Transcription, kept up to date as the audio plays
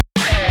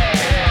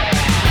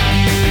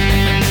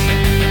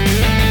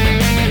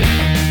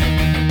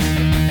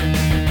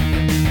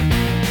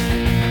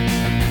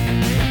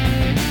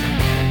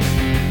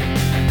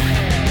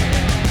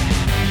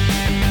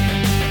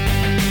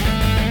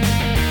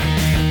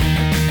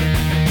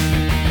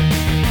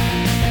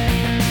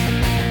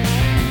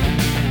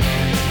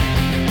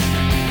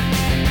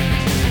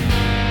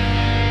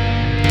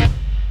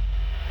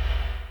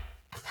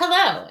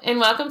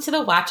welcome to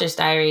the Watcher's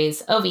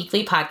Diaries, a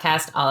weekly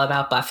podcast all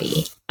about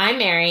Buffy. I'm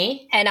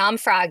Mary. And I'm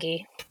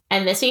Froggy.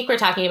 And this week we're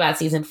talking about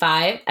Season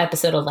 5,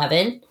 Episode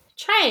 11,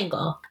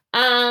 Triangle.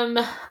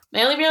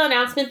 My only real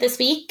announcement this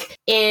week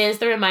is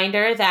the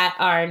reminder that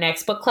our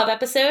next book club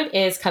episode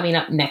is coming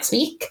up next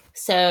week.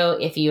 So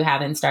if you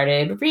haven't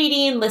started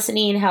reading,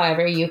 listening,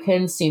 however you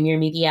consume your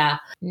media,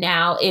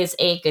 now is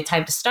a good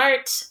time to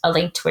start. A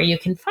link to where you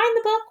can find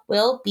the book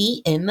will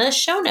be in the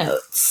show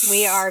notes.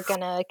 We are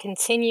going to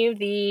continue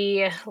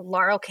the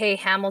Laurel K.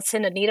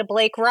 Hamilton, Anita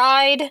Blake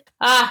ride.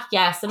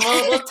 Yes. And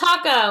we'll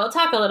talk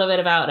a little bit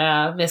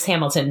about Miss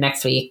Hamilton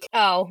next week.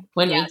 Oh,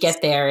 when we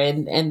get there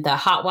and the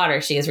hot water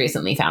she has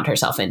recently found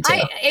herself into.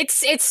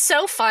 It's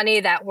so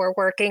funny that we're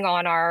working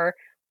on our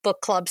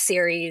book club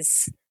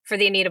series for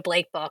the Anita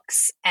Blake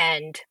books,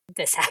 and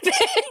this happens.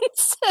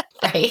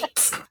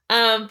 Right.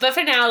 But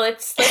for now,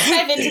 let's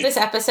dive into this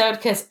episode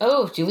because,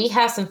 do we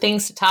have some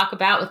things to talk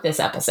about with this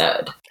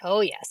episode?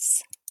 Oh,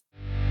 yes.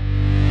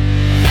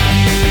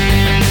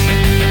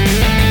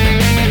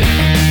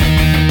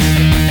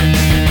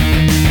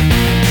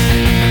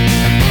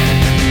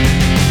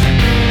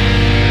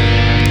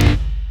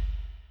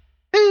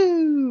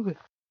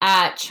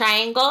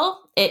 Triangle.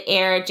 It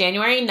aired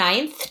January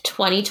 9th,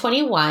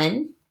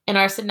 2021. And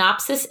our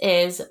synopsis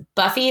is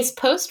Buffy's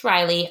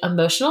post-Riley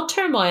emotional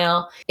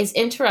turmoil is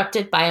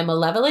interrupted by a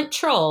malevolent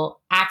troll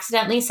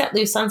accidentally set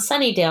loose on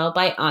Sunnydale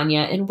by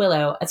Anya and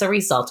Willow as a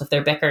result of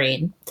their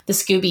bickering. The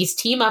Scoobies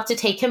team up to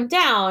take him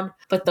down,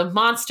 but the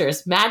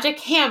monster's magic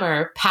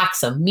hammer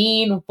packs a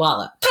mean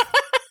wallop.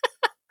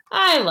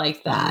 I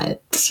like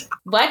that.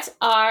 What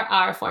are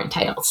our foreign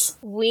titles?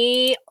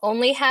 We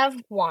only have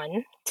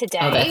one today.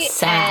 Oh, that's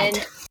sad.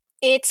 And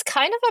it's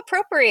kind of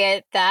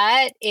appropriate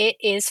that it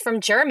is from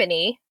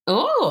Germany.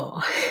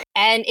 Oh.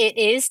 And it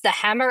is The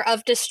Hammer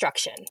of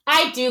Destruction.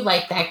 I do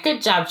like that.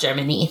 Good job,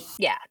 Germany.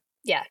 Yeah.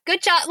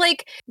 Good job.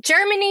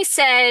 Germany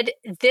said,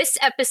 this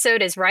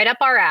episode is right up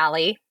our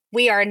alley.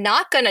 We are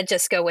not going to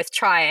just go with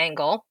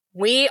Triangle.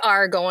 We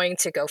are going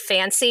to go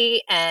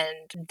fancy, and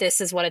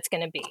this is what it's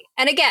going to be.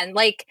 And again,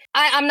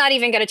 I'm not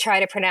even going to try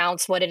to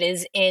pronounce what it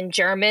is in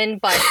German,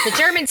 but the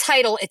German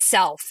title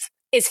itself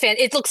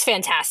it looks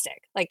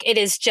fantastic. It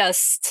is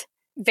just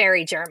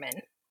very German.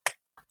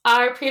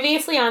 Our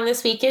previously on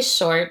this week is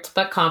short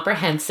but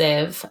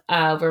comprehensive.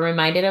 We're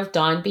reminded of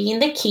Dawn being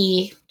the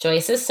key,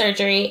 Joyce's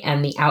surgery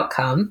and the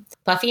outcome,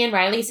 Buffy and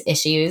Riley's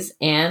issues,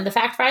 and the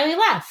fact Riley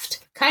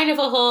left. Kind of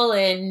a whole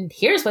and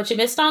here's what you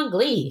missed on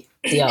Glee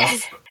deal.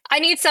 I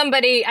need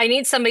somebody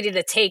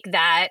to take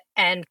that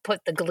and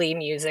put the Glee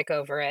music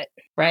over it.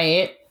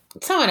 Right?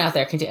 Someone out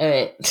there can do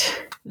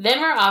it. Then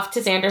we're off to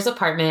Xander's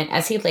apartment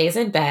as he lays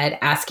in bed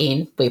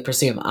asking, we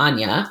presume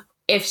Anya,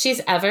 if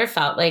she's ever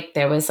felt like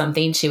there was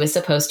something she was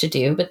supposed to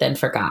do but then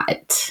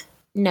forgot.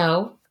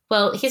 No.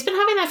 Well, he's been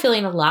having that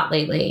feeling a lot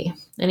lately,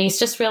 and he's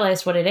just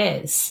realized what it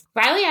is.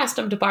 Riley asked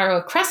him to borrow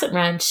a crescent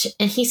wrench,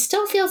 and he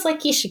still feels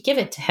like he should give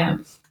it to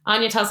him.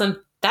 Anya tells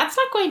him that's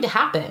not going to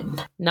happen.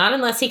 Not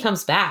unless he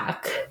comes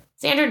back.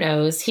 Xander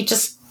knows.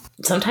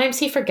 Sometimes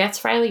he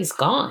forgets Riley's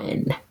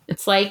gone.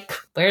 It's like,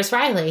 where's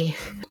Riley?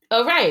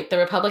 Oh, right, the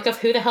Republic of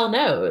Who the Hell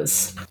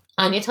Knows.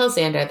 Anya tells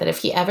Xander that if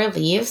he ever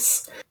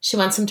leaves, she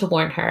wants him to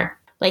warn her.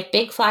 Like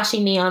big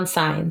flashing neon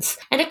signs.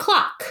 And a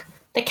clock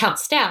that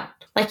counts down.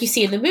 Like you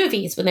see in the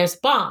movies when there's a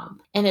bomb.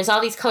 And there's all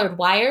these colored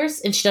wires,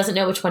 and she doesn't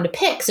know which one to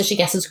pick, so she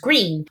guesses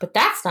green. But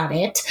that's not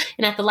it.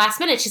 And at the last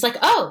minute, she's like,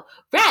 oh,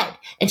 red.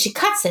 And she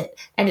cuts it,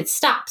 and it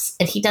stops,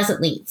 and he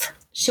doesn't leave.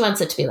 She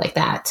wants it to be like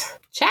that.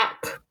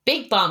 Check.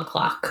 Big bomb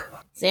clock.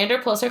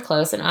 Xander pulls her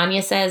close, and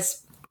Anya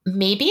says,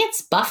 maybe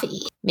it's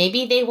Buffy.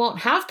 Maybe they won't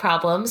have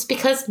problems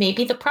because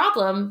maybe the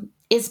problem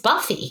is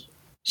Buffy.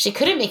 She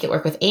couldn't make it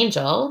work with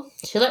Angel.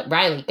 She let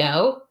Riley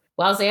go.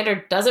 While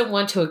Xander doesn't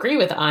want to agree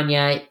with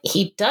Anya,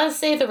 he does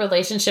say the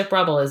relationship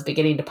rubble is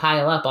beginning to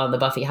pile up on the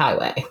Buffy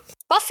highway.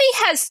 Buffy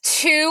has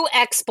 2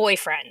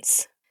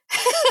 ex-boyfriends.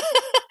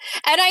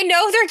 And I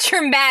know they're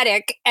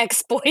dramatic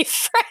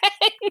ex-boyfriends.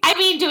 I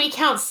mean, do we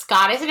count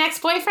Scott as an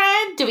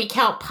ex-boyfriend? Do we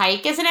count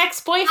Pike as an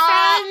ex-boyfriend?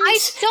 I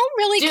don't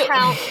really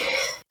count.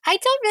 I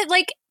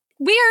don't,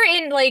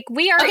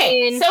 we are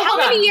in so how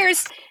many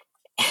years?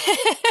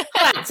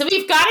 Hold on. So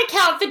we've got to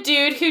count the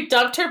dude who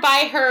dumped her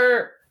by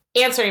her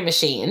answering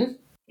machine.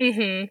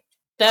 Mm-hmm.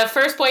 The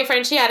first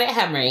boyfriend she had at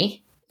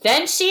Henry.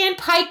 Then she and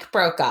Pike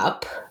broke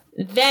up.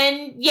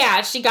 Then,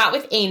 she got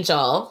with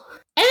Angel.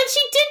 And then she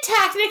did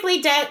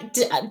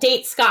technically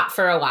date Scott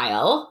for a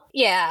while.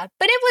 Yeah,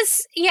 but it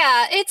was,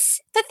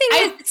 it's, the thing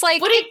is, it's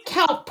like... wouldn't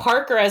count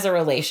Parker as a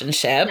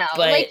relationship, no,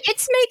 but...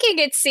 it's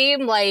making it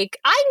seem like,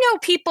 I know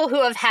people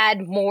who have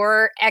had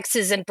more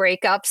exes and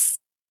breakups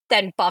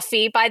than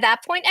Buffy by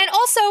that point, and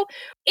also,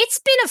 it's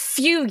been a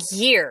few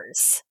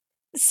years.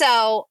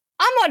 So,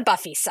 I'm on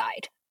Buffy's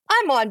side.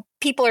 I'm on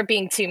people are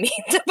being too mean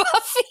to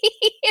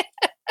Buffy.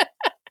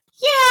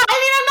 Yeah,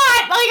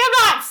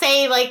 I'm not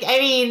saying,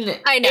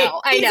 I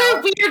know. These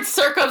are weird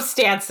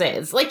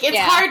circumstances. It's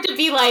hard to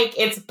be like,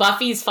 it's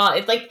Buffy's fault.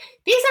 It's like,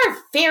 these are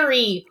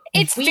very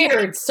it's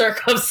weird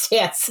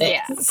circumstances.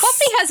 Yeah.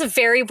 Buffy has a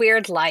very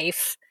weird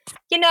life.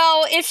 You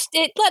know,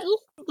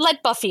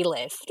 let Buffy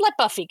live. Let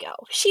Buffy go.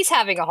 She's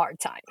having a hard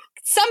time.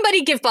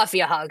 Somebody give Buffy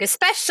a hug,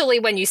 especially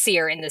when you see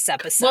her in this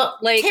episode.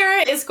 Well,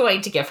 Tara is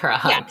going to give her a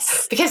hug.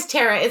 Yes. Because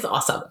Tara is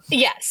awesome.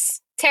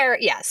 Yes. Tara,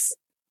 yes.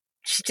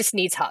 She just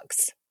needs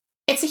hugs.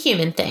 It's a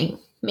human thing.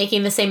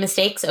 Making the same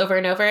mistakes over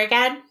and over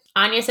again.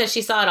 Anya says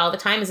she saw it all the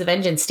time as a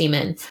vengeance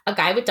demon. A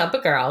guy would dump a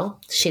girl,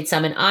 she'd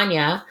summon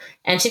Anya,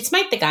 and she'd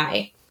smite the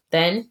guy.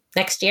 Then,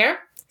 next year,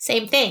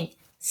 same thing.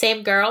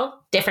 Same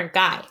girl, different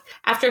guy.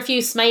 After a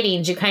few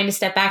smitings, you kind of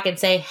step back and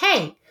say,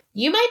 hey,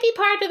 you might be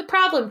part of the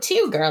problem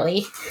too,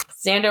 girly.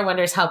 Xander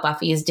wonders how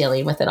Buffy is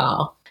dealing with it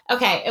all.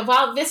 Okay, and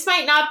while this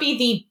might not be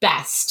the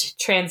best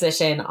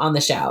transition on the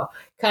show,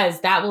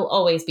 because that will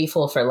always be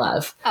Fool for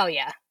Love. Oh,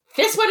 yeah.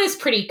 This one is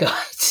pretty good.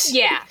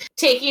 Yeah.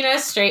 Taking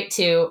us straight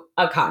to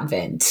a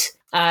convent.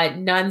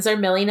 Nuns are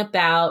milling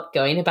about,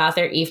 going about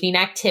their evening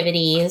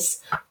activities.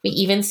 We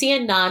even see a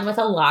nun with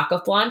a lock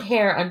of blonde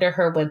hair under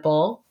her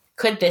wimple.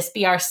 Could this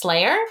be our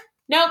Slayer?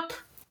 Nope.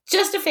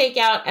 Just a fake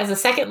out, as a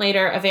second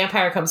later, a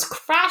vampire comes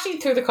crashing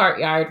through the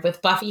courtyard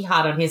with Buffy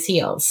hot on his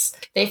heels.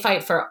 They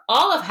fight for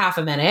all of half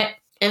a minute,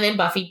 and then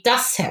Buffy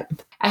dusts him.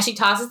 As she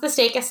tosses the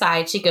stake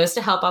aside, she goes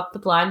to help up the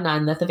blonde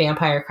nun that the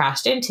vampire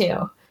crashed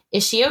into.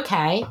 Is she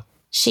okay?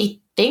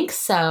 She thinks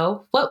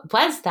so. What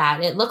was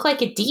that? It looked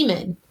like a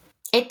demon.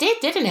 It did,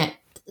 didn't it?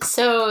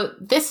 So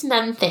this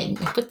nun thing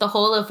with the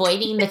whole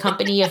avoiding the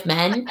company of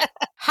men,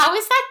 how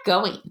is that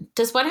going?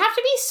 Does one have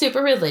to be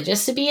super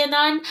religious to be a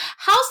nun?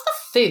 How's the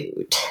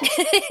food?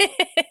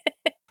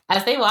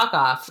 As they walk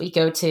off, we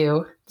go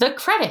to the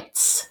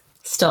credits.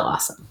 Still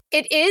awesome.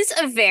 It is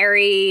a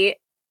very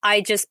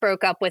I just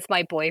broke up with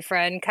my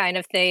boyfriend kind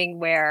of thing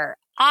where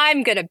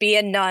I'm going to be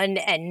a nun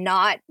and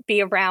not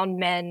be around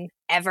men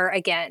ever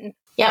again.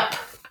 Yep.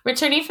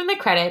 Returning from the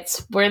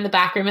credits, we're in the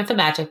back room at the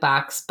Magic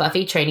Box,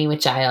 Buffy training with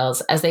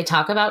Giles, as they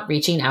talk about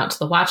reaching out to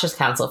the Watchers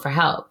Council for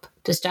help.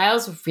 Does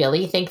Giles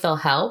really think they'll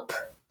help?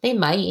 They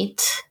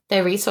might.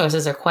 Their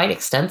resources are quite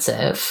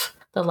extensive.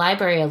 The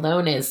library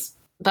alone is...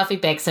 Buffy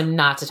begs him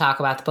not to talk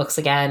about the books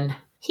again.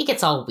 He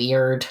gets all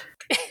weird.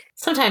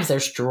 Sometimes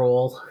there's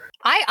drool.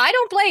 I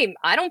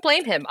don't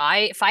blame him.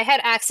 If I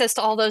had access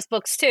to all those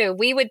books too,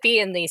 we would be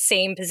in the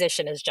same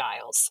position as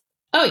Giles.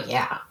 Oh,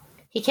 yeah.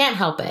 He can't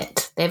help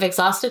it. They've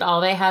exhausted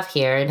all they have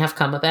here and have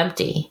come up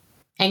empty.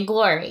 And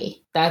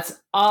Glory. That's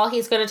all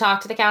he's going to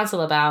talk to the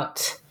council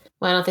about.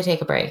 Why don't they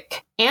take a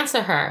break?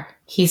 Answer her.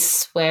 He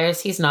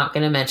swears he's not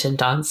going to mention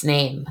Dawn's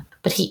name.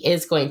 But he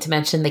is going to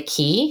mention the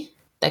key,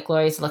 that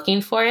Glory's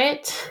looking for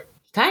it.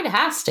 He kind of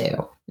has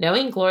to.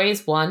 Knowing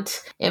Glory's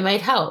want, it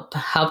might help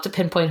to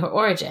pinpoint her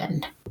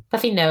origin.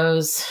 Buffy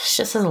knows. She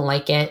just doesn't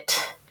like it.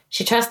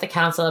 She trusts the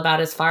council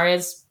about as far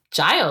as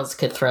Giles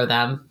could throw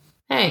them.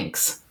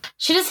 Thanks.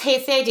 She just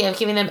hates the idea of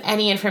giving them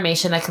any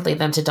information that could lead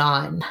them to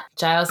Dawn.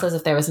 Giles says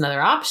if there was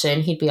another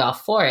option, he'd be all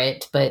for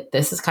it, but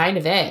this is kind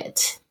of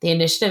it. The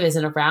initiative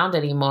isn't around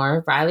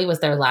anymore. Riley was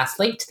their last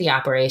link to the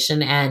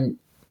operation, and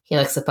he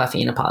looks at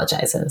Buffy and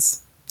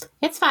apologizes.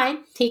 It's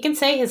fine. He can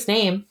say his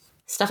name.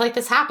 Stuff like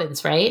this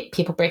happens, right?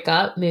 People break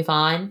up, move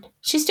on.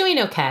 She's doing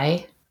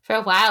okay. For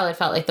a while, it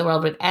felt like the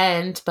world would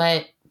end,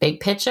 but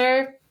big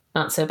picture,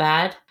 not so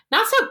bad.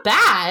 Not so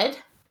bad?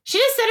 She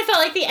just said it felt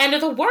like the end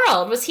of the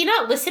world. Was he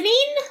not listening?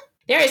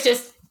 There is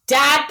just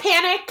dad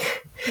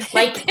panic.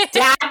 Like,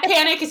 dad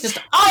panic is just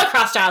all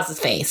across Giles'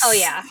 face. Oh,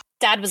 yeah.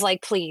 Dad was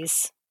like,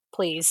 please,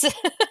 please.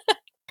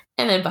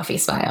 And then Buffy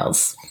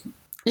smiles.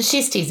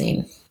 She's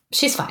teasing.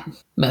 She's fine,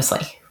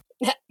 mostly.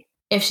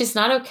 If she's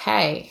not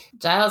okay,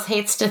 Giles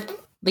hates to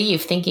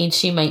leave thinking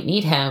she might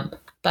need him.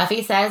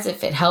 Buffy says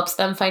if it helps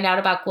them find out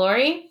about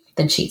Glory,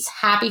 then she's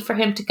happy for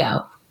him to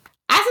go.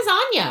 As is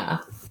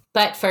Anya.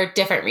 But for a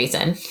different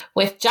reason.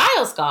 With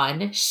Giles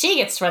gone, she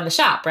gets to run the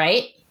shop,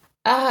 right?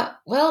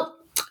 Well,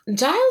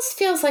 Giles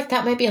feels like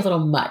that might be a little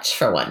much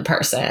for one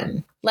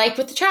person. Like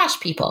with the trash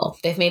people.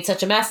 They've made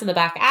such a mess in the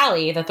back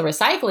alley that the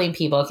recycling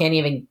people can't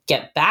even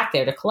get back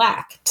there to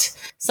collect.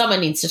 Someone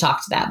needs to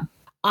talk to them.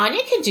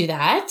 Anya can do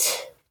that.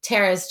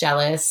 Tara's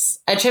jealous.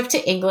 A trip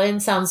to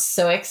England sounds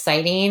so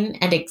exciting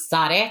and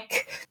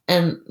exotic,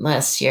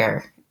 unless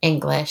you're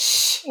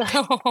English.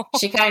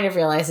 She kind of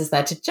realizes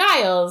that to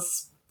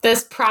Giles,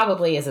 this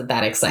probably isn't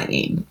that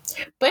exciting.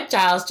 But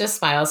Giles just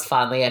smiles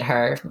fondly at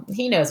her.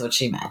 He knows what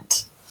she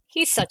meant.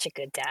 He's such a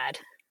good dad.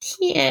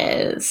 He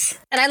is.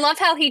 And I love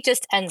how he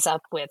just ends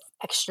up with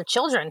extra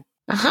children.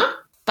 Uh-huh.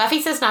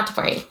 Buffy says not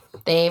to worry.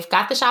 They've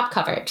got the shop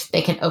covered.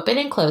 They can open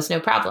and close,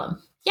 no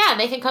problem. Yeah,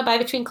 they can come by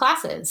between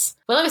classes.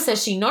 Willow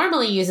says she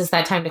normally uses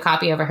that time to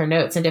copy over her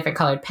notes in different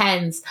colored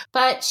pens,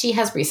 but she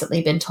has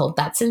recently been told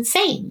that's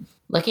insane.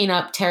 Looking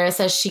up, Tara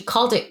says she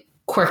called it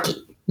quirky,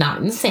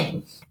 not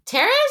insane.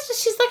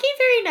 She's looking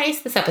very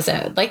nice this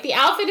episode. Like, the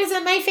outfit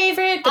isn't my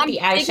favorite, but the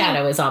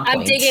eyeshadow is on point.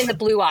 I'm digging the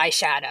blue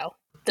eyeshadow.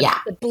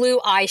 The blue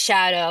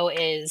eyeshadow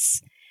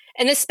is...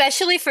 And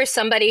especially for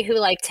somebody who,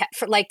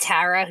 like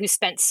Tara, who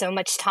spent so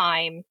much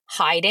time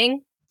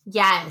hiding.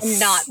 Yes. And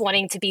not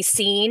wanting to be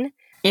seen.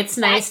 It's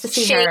nice to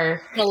see shade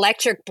her. of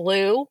electric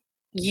blue,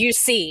 you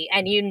see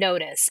and you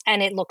notice,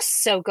 and it looks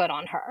so good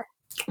on her.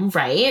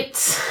 Right?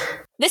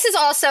 This is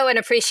also an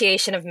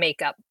appreciation of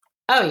makeup.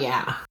 Oh,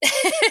 yeah.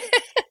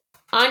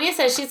 Anya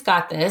says she's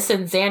got this,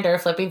 and Xander,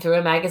 flipping through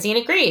a magazine,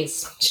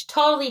 agrees. She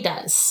totally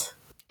does.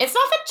 It's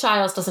not that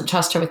Giles doesn't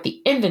trust her with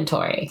the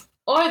inventory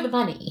or the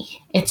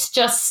money. It's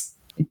just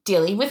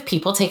dealing with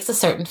people takes a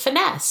certain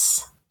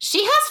finesse.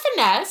 She has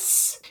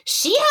finesse.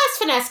 She has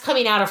finesse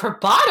coming out of her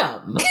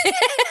bottom.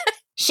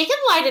 She can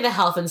lie to the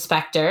health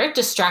inspector,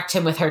 distract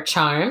him with her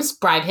charms,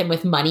 bribe him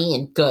with money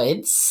and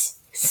goods.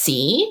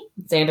 See?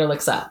 Xander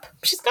looks up.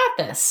 She's got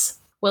this.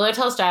 Willow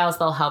tells Giles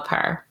they'll help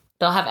her.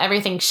 They'll have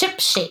everything ship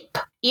shape.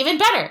 Even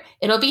better,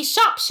 it'll be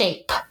shop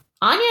shape.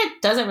 Anya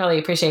doesn't really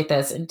appreciate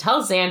this and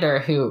tells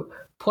Xander, who,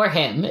 poor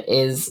him,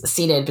 is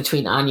seated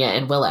between Anya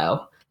and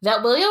Willow,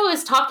 that Willow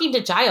is talking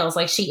to Giles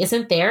like she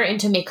isn't there and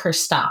to make her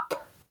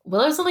stop.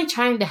 Willow's only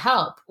trying to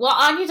help. Well,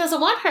 Anya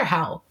doesn't want her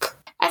help.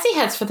 As he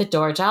heads for the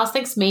door, Giles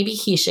thinks maybe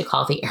he should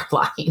call the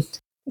airline.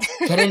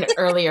 Get an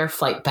earlier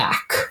flight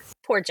back.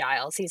 Poor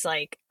Giles. He's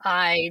like,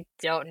 I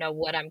don't know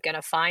what I'm going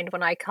to find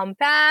when I come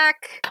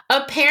back.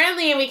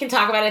 Apparently, and we can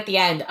talk about it at the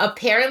end,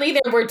 apparently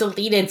there were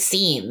deleted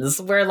scenes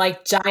where,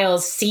 like,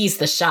 Giles sees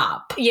the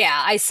shop.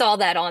 Yeah, I saw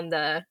that on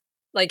the,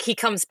 like, he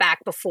comes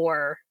back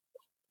before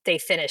they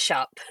finish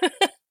up.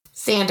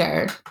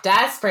 Xander,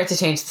 desperate to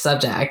change the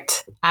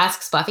subject,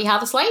 asks Buffy how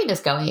the slaying is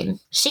going.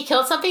 She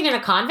killed something in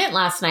a convent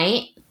last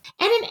night.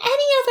 And in any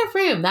other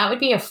room, that would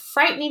be a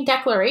frightening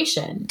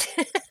declaration.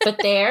 But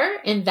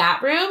there, in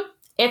that room,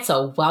 it's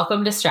a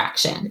welcome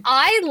distraction.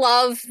 I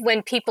love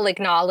when people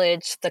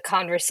acknowledge the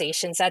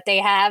conversations that they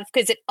have,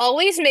 because it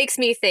always makes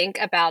me think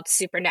about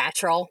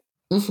Supernatural.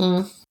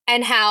 Mm-hmm.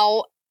 And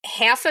how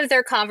half of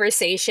their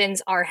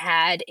conversations are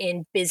had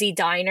in busy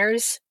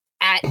diners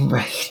at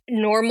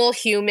normal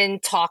human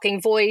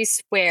talking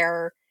voice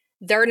where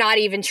they're not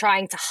even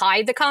trying to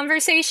hide the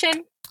conversation.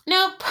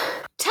 Nope.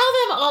 Tell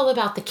them all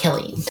about the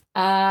killing.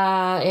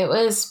 It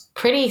was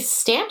pretty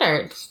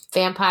standard.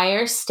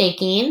 Vampire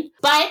staking.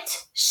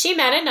 But she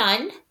met a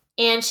nun,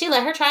 and she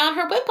let her try on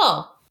her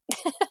wimple.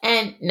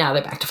 And now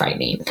they're back to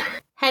frightening.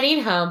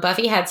 Heading home,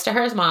 Buffy heads to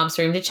her mom's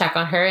room to check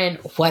on her, and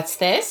what's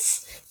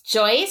this?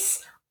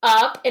 Joyce,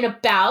 up and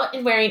about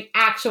and wearing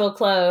actual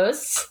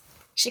clothes.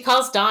 She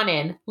calls Dawn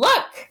in.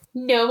 Look,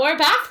 no more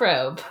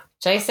bathrobe.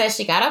 Joyce says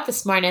she got up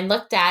this morning,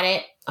 looked at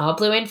it, all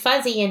blue and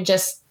fuzzy, and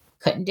just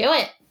couldn't do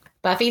it.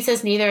 Buffy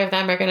says neither of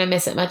them are going to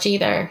miss it much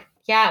either.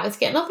 Yeah, it was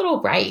getting a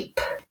little ripe.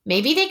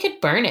 Maybe they could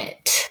burn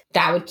it.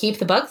 That would keep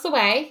the bugs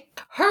away.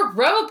 Her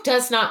robe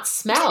does not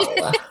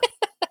smell.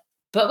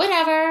 But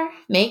whatever.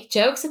 Make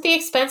jokes at the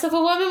expense of a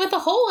woman with a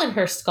hole in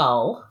her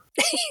skull.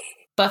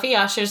 Buffy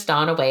ushers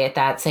Dawn away at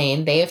that,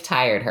 saying they have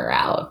tired her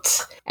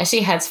out. As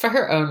she heads for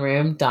her own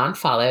room, Dawn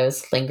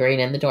follows, lingering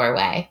in the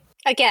doorway.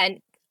 Again,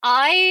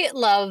 I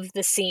love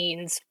the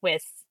scenes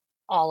with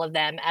all of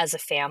them as a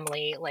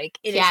family. Like,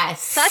 it is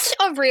such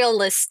a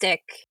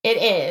realistic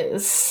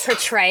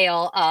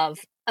portrayal of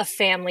a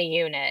family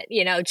unit.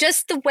 You know,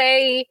 just the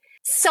way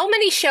so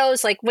many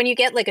shows, like when you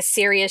get like a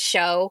serious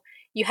show,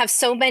 you have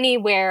so many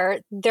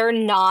where they're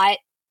not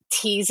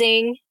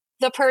teasing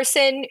the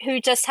person who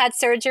just had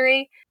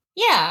surgery.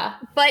 Yeah.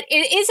 But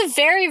it is a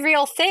very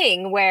real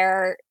thing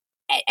where,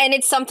 and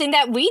it's something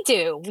that we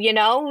do, you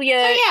know? Oh,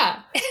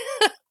 yeah.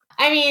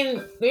 I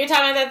mean, we were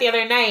talking about that the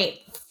other night.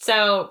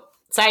 So,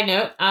 side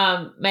note,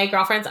 my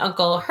girlfriend's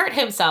uncle hurt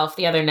himself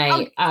the other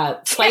night,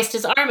 sliced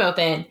his arm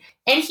open,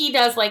 and he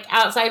does like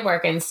outside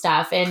work and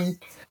stuff. And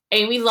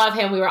we love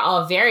him. We were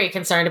all very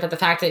concerned about the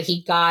fact that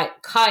he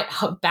got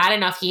cut bad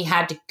enough he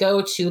had to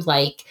go to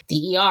like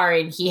the ER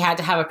and he had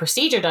to have a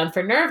procedure done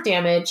for nerve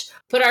damage.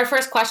 But our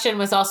first question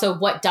was also,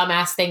 what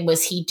dumbass thing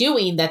was he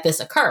doing that this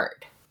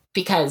occurred?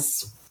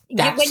 Because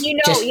that's when you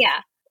know,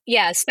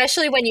 yeah,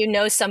 especially when you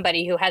know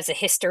somebody who has a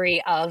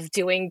history of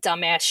doing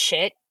dumbass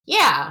shit.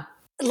 Yeah.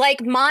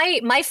 Like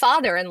my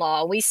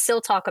father-in-law, we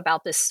still talk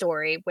about this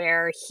story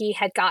where he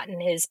had gotten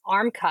his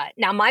arm cut.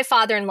 Now, my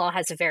father-in-law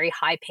has a very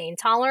high pain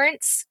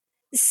tolerance.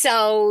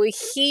 So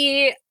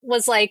he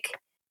was like,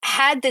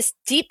 had this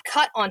deep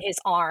cut on his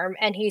arm,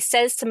 and he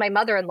says to my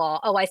mother-in-law,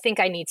 oh, I think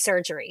I need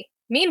surgery.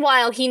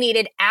 Meanwhile, he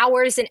needed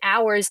hours and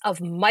hours of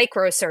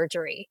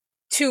microsurgery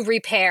to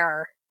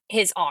repair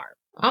his arm.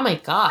 Oh my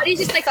God. But he's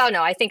just like, oh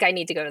no, I think I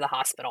need to go to the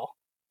hospital.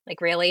 Like,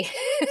 really?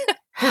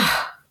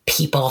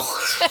 People.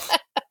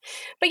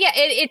 But yeah,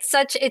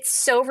 it's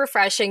so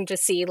refreshing to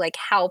see like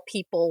how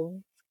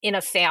people in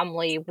a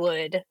family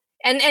would,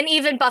 and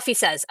even Buffy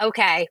says,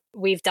 okay,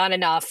 we've done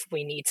enough.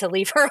 We need to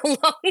leave her alone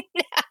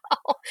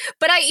now.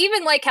 But I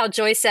even like how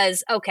Joyce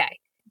says, okay,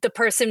 the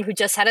person who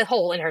just had a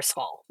hole in her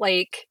skull.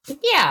 Like,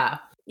 yeah.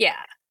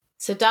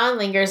 So Dawn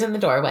lingers in the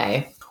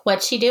doorway.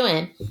 What's she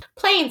doing?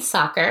 Playing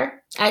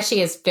soccer, as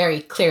she is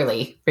very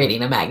clearly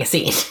reading a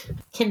magazine.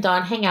 Can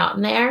Dawn hang out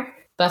in there?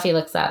 Buffy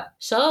looks up.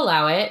 She'll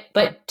allow it,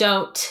 but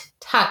don't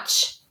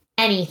touch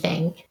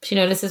anything. She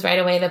notices right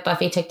away that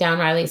Buffy took down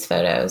Riley's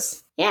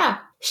photos. Yeah,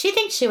 she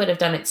thinks she would have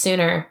done it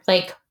sooner.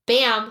 Like,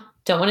 bam,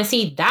 Don't want to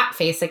see that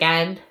face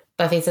again.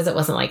 Buffy says it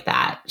wasn't like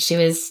that. She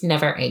was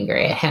never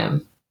angry at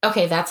him.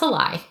 Okay, that's a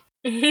lie.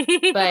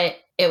 But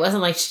it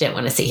wasn't like she didn't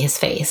want to see his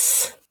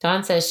face.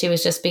 Dawn says she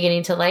was just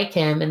beginning to like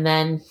him and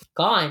then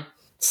gone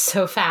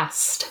so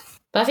fast.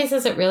 Buffy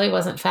says it really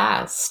wasn't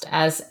fast,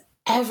 as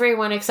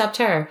everyone except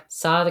her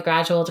saw the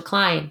gradual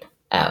decline.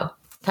 Oh,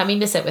 coming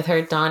to sit with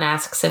her, Dawn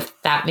asks if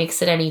that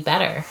makes it any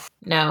better.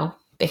 No,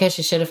 because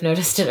she should have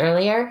noticed it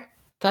earlier.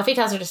 Buffy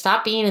tells her to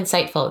stop being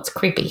insightful. It's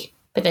creepy.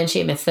 But then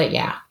she admits that,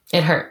 yeah,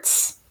 it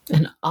hurts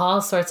in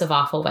all sorts of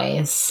awful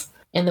ways.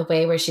 In the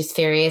way where she's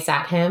furious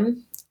at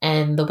him,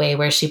 and the way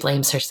where she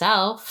blames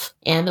herself,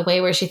 and the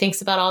way where she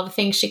thinks about all the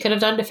things she could have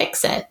done to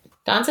fix it.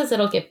 Dawn says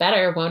it'll get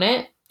better, won't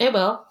it? It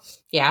will.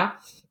 Yeah,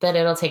 but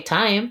it'll take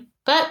time.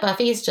 But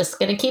Buffy's just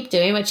going to keep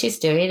doing what she's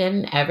doing,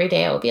 and every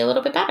day it will be a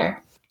little bit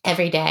better.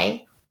 Every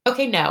day?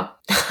 Okay, no,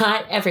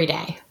 not every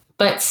day,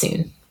 but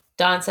soon.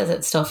 Dawn says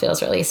it still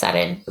feels really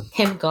sudden.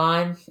 Him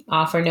gone,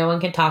 off where no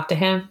one can talk to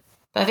him.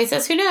 Buffy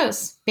says, who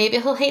knows? Maybe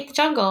he'll hate the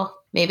jungle.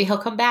 Maybe he'll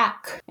come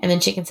back. And then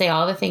she can say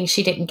all the things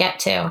she didn't get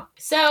to.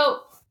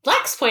 So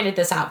Lex pointed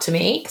this out to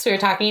me because we were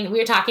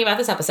talking about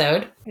this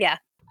episode. Yeah.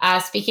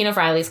 Speaking of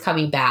Riley's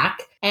coming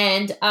back,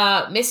 and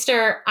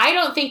Mr. I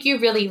don't think you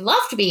really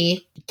loved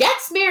me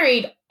gets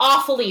married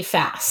awfully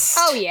fast.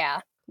 Oh,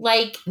 yeah.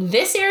 Like,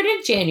 this aired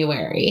in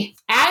January.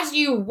 As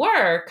You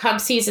Were, come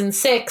season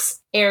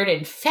 6, aired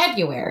in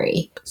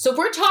February. So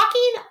we're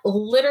talking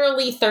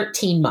literally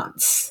 13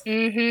 months.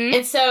 Mm-hmm.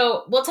 And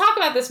so we'll talk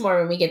about this more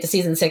when we get to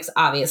season 6,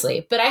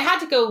 obviously. But I had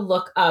to go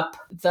look up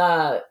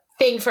the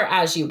thing for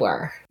As You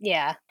Were.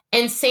 Yeah.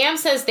 And Sam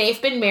says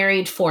they've been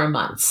married 4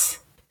 months.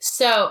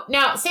 So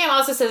now Sam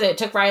also says it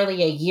took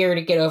Riley a year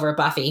to get over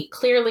Buffy.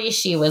 Clearly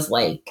she was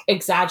like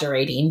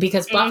exaggerating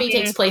because Buffy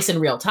takes place in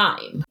real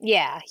time.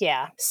 Yeah,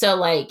 yeah. So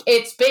like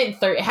it's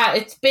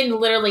been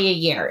literally a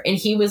year and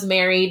he was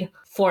married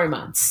 4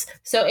 months.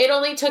 So it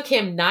only took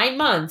him 9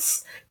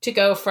 months to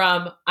go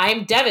from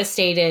I'm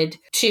devastated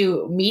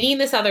to meeting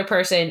this other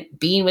person,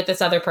 being with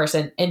this other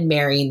person, and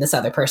marrying this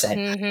other person.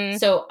 Mm-hmm.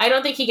 So I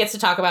don't think he gets to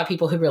talk about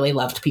people who really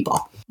loved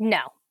people.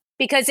 No,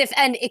 because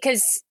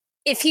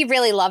if he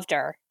really loved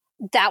her,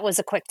 that was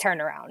a quick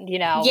turnaround, you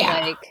know?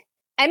 Yeah. Like,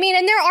 I mean,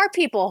 and there are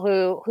people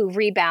who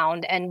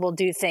rebound and will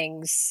do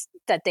things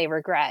that they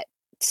regret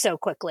so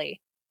quickly,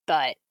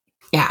 but...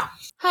 Yeah.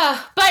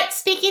 But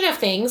speaking of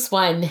things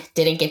one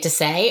didn't get to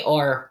say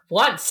or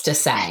wants to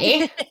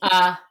say,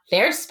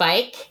 there's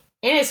Spike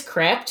in his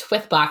crypt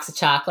with a box of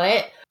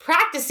chocolate,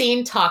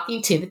 practicing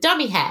talking to the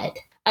dummy head.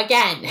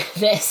 Again,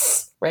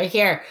 this right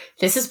here,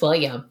 this is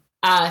William.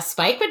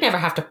 Spike would never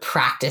have to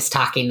practice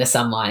talking to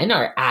someone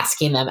or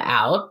asking them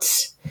out.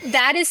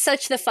 That is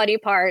such the funny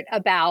part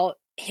about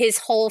his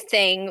whole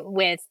thing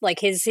with like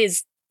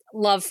his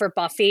love for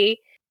Buffy.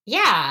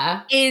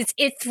 Yeah. Is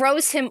it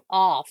throws him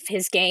off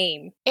his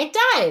game. It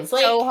does.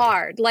 Like, so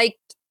hard. Like,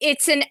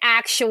 it's an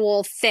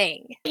actual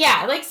thing.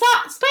 Yeah, like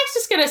Spike's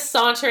just gonna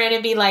saunter in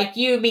and be like,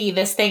 you, me,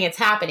 this thing, it's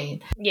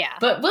happening. Yeah.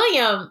 But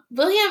William,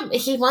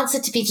 he wants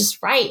it to be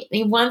just right.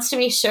 He wants to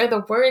make sure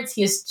the words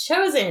he has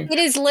chosen it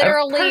is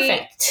literally are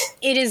perfect.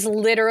 It is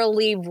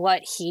literally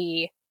what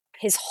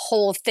his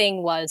whole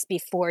thing was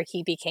before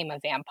he became a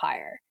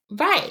vampire.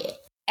 Right.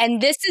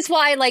 And this is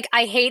why, like,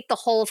 I hate the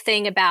whole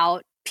thing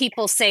about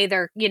people say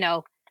they're, you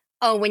know,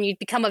 oh, when you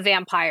become a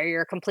vampire,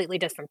 you're a completely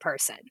different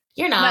person.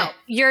 You're not. No,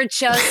 you're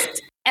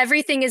just,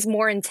 everything is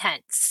more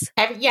intense.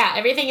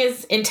 Everything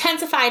is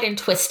intensified and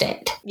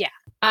twisted. Yeah.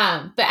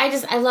 But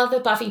I love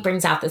that Buffy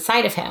brings out the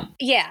side of him.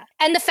 Yeah.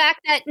 And the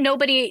fact that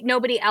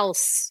nobody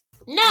else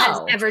has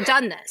ever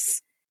done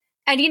this.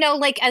 And, you know,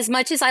 like, as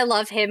much as I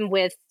love him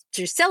with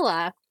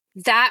Drusilla,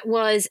 that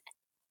was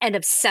an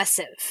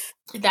obsessive.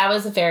 That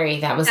was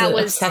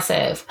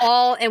obsessive.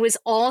 It was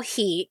all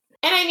heat.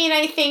 And I mean,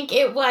 I think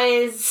it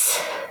was,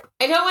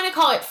 I don't want to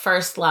call it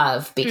first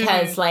love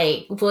because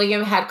like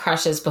William had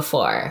crushes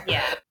before.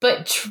 Yeah.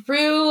 But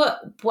Drew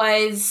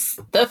was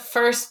the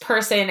first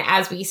person,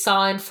 as we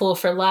saw in Fool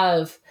for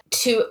Love,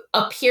 to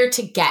appear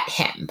to get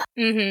him.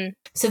 Mm-hmm.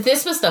 So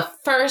this was the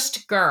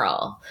first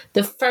girl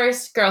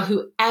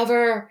who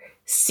ever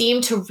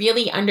seemed to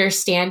really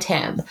understand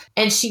him,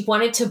 and she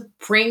wanted to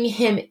bring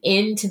him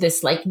into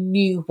this like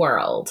new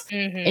world.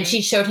 And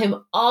she showed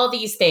him all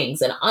these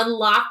things and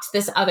unlocked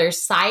this other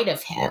side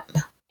of him.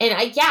 And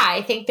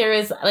I think there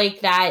is like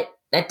that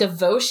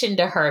devotion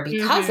to her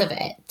because of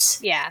it.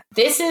 Yeah.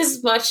 This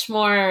is much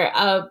more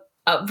a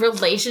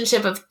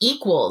relationship of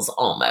equals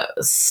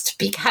almost,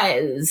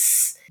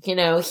 because, you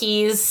know,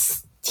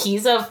 he's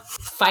a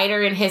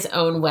fighter in his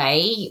own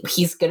way.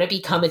 He's going to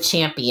become a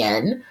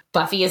champion.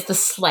 Buffy is the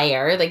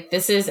slayer. Like,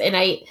 this is, and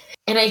I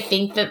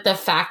think that the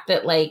fact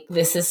that like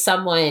this is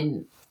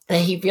someone that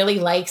he really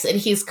likes and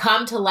he's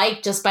come to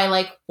like just by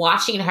like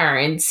watching her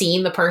and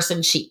seeing the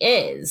person she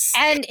is.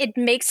 And it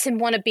makes him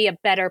want to be a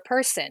better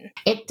person.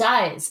 It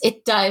does.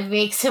 It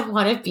makes him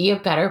want to be a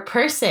better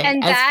person,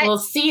 and as we'll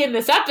see in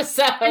this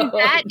episode. And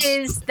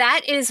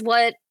that is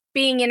what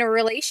being in a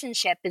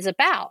relationship is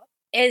about.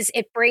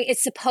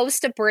 It's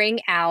supposed to bring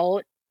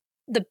out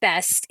the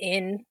best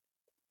in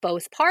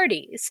both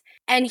parties.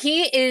 And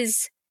he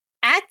is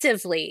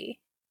actively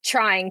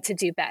trying to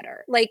do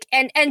better. Like,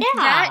 and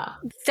Yeah.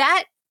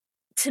 that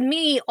to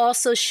me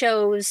also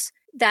shows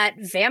that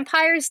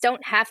vampires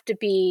don't have to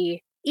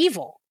be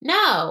evil.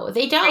 No,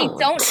 they They don't.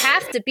 don't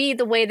have to be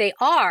the way they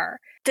are.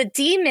 The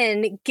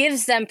demon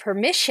gives them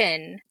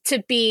permission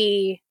to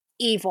be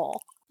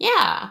evil.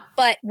 Yeah.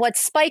 But what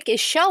Spike is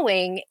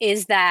showing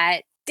is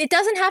that it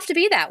doesn't have to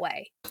be that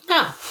way.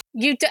 No.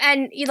 You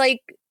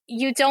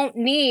don't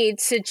need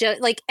to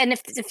just like, and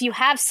if you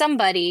have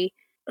somebody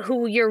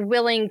who you're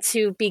willing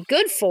to be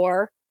good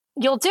for,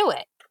 you'll do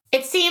it.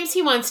 It seems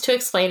he wants to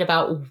explain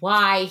about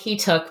why he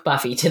took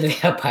Buffy to the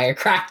vampire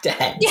crack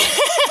den.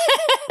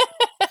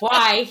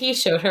 Why he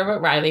showed her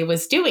what Riley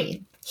was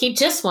doing. He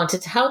just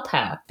wanted to help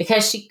her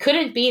because she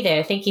couldn't be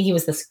there thinking he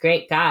was this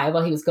great guy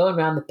while he was going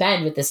around the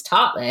bend with this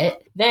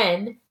totlet.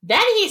 Then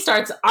he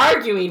starts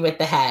arguing with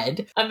the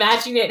head.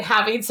 Imagine it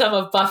having some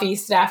of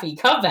Buffy's snappy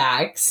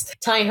comebacks,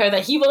 telling her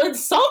that he will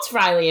insult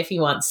Riley if he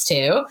wants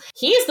to.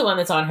 He's the one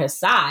that's on her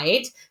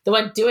side, the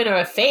one doing her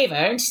a favor,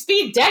 and she's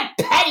being dead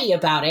petty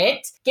about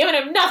it, giving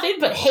him nothing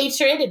but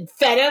hatred and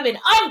venom and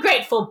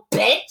ungrateful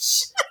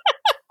bitch.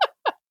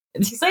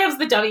 And she slams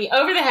the dummy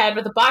over the head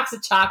with a box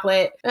of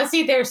chocolate. Now,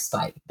 see, there's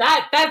Spike.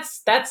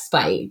 That's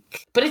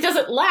Spike. But it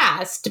doesn't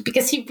last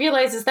because he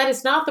realizes that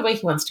is not the way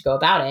he wants to go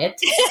about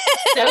it.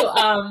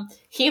 So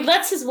he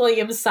lets his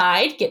Williams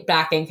side get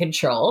back in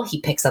control. He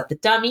picks up the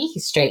dummy.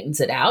 He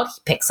straightens it out.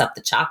 He picks up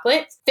the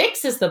chocolate,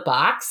 fixes the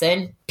box,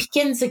 and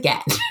begins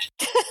again.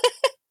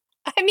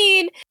 I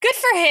mean, good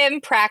for him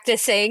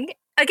practicing.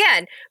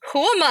 Again,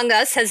 who among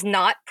us has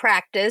not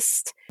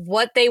practiced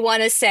what they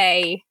want to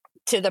say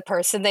to the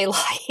person they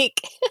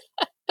like?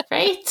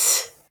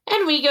 Right?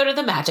 And we go to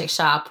the magic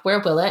shop where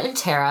Willa and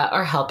Tara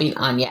are helping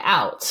Anya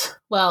out.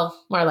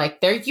 Well, more like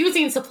they're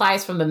using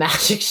supplies from the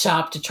magic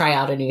shop to try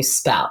out a new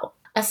spell.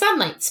 A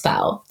sunlight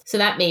spell, so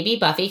that maybe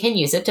Buffy can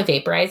use it to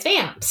vaporize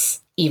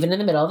vamps, even in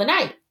the middle of the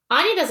night.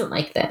 Anya doesn't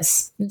like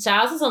this.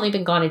 Giles has only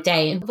been gone a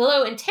day, and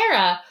Willow and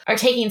Tara are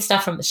taking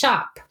stuff from the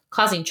shop,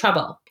 causing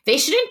trouble. They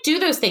shouldn't do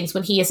those things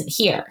when he isn't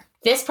here.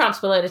 This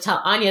prompts Willow to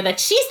tell Anya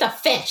that she's the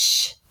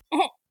fish.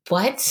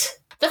 What?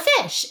 The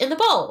fish in the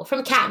bowl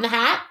from Cat in the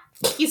Hat?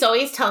 He's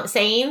always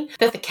saying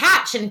that the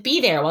cat shouldn't be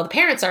there while the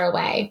parents are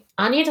away.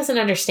 Anya doesn't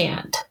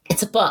understand.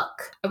 It's a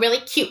book, a really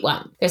cute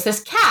one. There's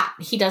this cat.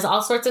 He does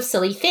all sorts of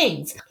silly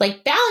things,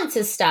 like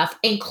balances stuff,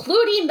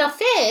 including the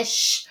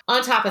fish,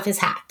 on top of his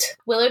hat.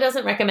 Willow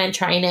doesn't recommend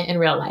trying it in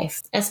real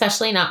life,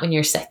 especially not when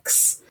you're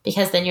 6,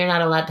 because then you're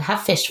not allowed to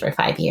have fish for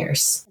 5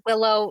 years.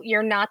 Willow,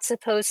 you're not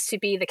supposed to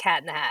be the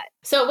Cat in the Hat.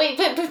 So wait,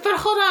 but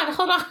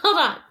hold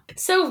on.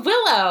 So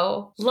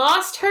Willow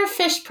lost her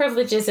fish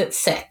privileges at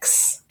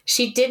 6.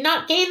 She did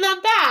not gain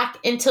them back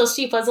until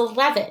she was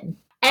 11.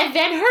 And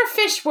then her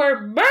fish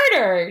were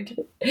murdered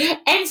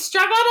and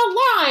strung on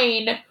a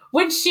line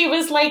when she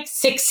was like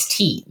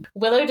 16.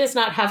 Willow does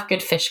not have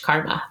good fish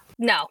karma.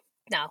 No,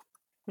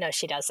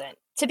 she doesn't.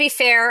 To be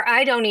fair,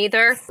 I don't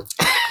either.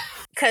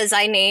 Because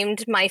I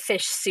named my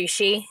fish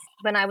Sushi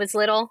when I was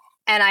little.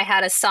 And I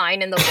had a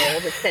sign in the bowl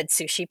that said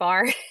sushi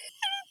bar.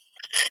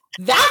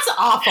 That's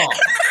awful.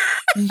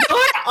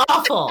 You're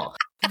awful.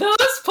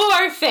 Those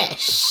poor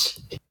fish.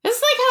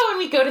 It's like how when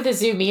we go to the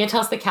zoo, Mia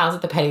tells the cows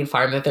at the petting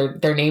farm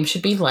that their name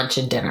should be lunch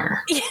and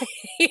dinner.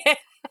 Yeah.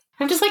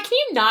 I'm just like, can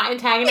you not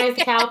antagonize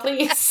the cow,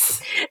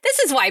 please? This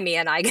is why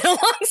Mia and I get along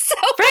so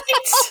right.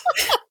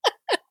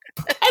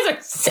 You guys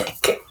are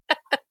sick.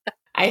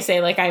 I say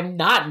like I'm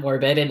not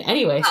morbid in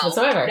any way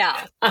whatsoever. No.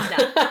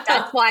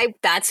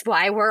 That's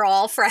why we're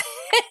all friends.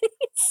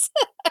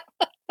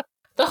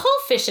 The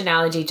whole fish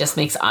analogy just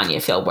makes Anya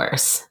feel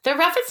worse. They're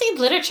referencing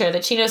literature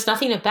that she knows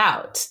nothing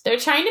about. They're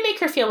trying to make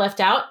her feel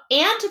left out,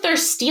 and they're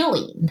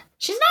stealing.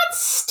 She's not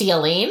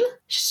stealing.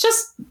 She's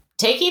just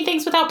taking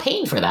things without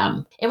paying for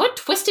them. In what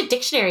twisted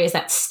dictionary is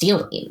that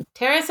stealing?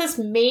 Tara says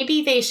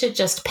maybe they should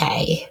just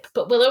pay,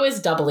 but Willow is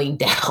doubling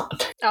down.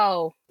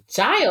 Oh.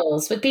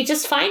 Giles would be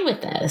just fine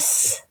with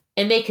this.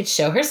 And they could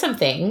show her some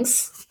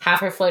things,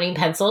 have her floating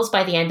pencils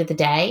by the end of the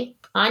day.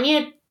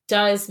 Anya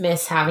does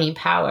miss having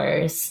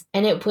powers,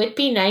 and it would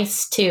be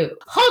nice to...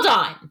 Hold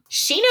on!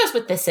 She knows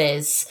what this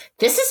is.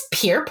 This is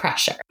peer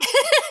pressure.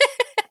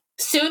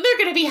 Soon they're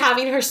going to be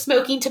having her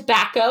smoking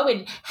tobacco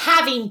and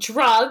having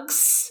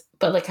drugs.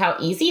 But look how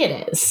easy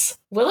it is.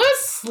 Willow's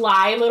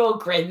sly little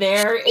grin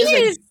there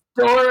is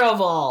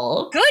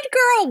adorable. Good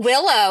girl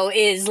Willow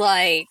is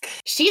like...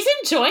 She's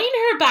enjoying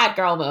her bad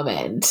girl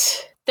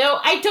moment. Though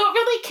I don't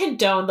really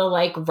condone the,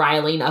 like,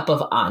 riling up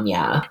of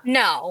Anya.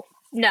 No.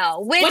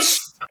 Which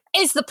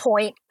is the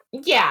point.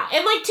 Yeah,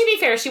 and, like, to be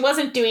fair, she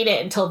wasn't doing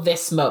it until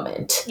this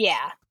moment.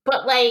 Yeah.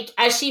 But, like,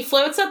 as she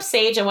floats up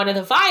Sage in one of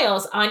the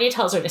vials, Anya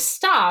tells her to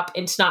stop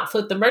and to not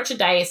float the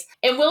merchandise.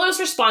 And Willow's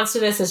response to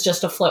this is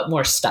just to float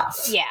more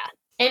stuff. Yeah.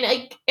 And,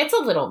 like, it's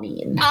a little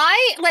mean.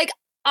 I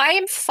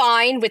am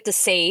fine with the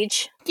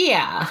Sage.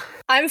 Yeah.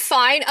 I'm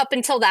fine up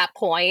until that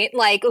point.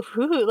 Like,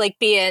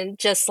 being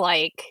just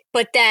like...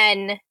 But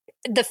then...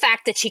 the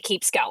fact that she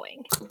keeps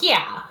going.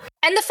 Yeah.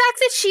 And the fact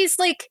that she's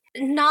like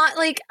not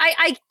like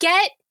I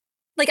get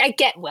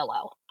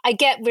Willow. I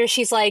get where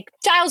she's like,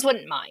 Giles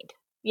wouldn't mind.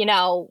 You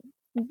know,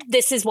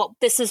 this is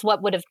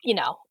what would have, you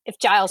know, if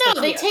Giles was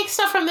No, they here. take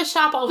stuff from the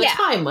shop all the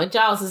time when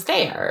Giles is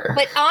there.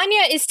 But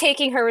Anya is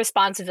taking her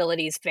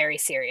responsibilities very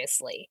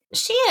seriously.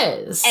 She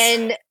is.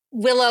 And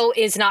Willow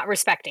is not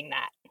respecting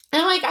that.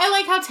 And, like, I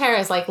like how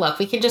Tara's like, look,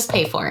 we can just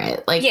pay for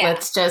it. Like,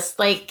 let's just,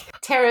 like,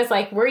 Tara's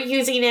like, we're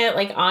using it.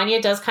 Like,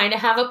 Anya does kind of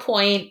have a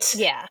point.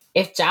 Yeah.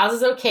 If Giles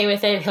is okay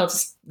with it, he'll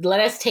just let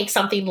us take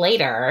something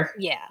later.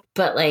 Yeah.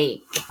 But,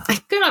 like,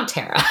 good on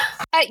Tara.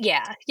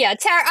 Yeah.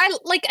 Tara,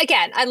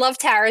 I love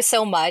Tara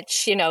so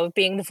much, you know,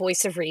 being the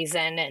voice of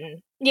reason.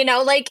 And, you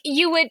know, like,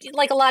 you would,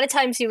 like, a lot of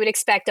times you would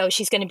expect, oh,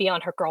 she's going to be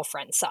on her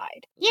girlfriend's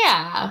side.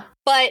 Yeah.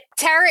 But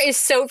Tara is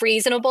so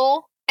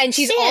reasonable. And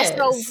she's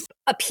also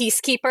a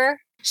peacekeeper.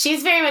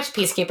 She's very much a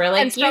peacekeeper.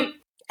 Like,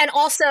 and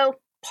also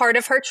part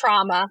of her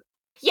trauma.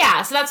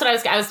 Yeah, so that's what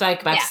I was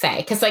like about to say.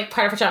 Because, like,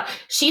 part of her trauma,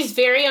 she's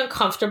very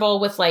uncomfortable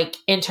with, like,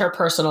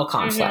 interpersonal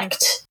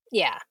conflict. Mm-hmm.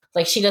 Yeah.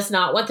 Like, she does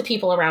not want the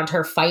people around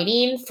her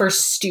fighting for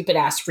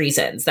stupid-ass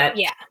reasons. That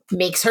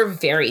makes her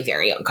very,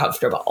 very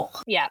uncomfortable.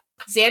 Yeah.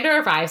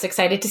 Xander arrives,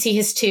 excited to see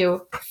his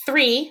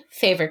 3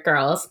 favorite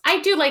girls.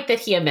 I do like that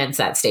he amends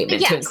that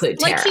statement to include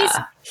Tara.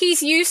 Like,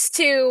 he's used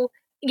to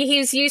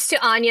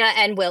Anya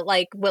and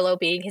Willow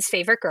being his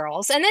favorite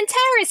girls. And then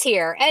Tara's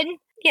here. And,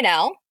 you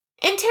know.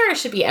 And Tara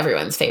should be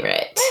everyone's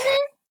favorite. Mm-hmm.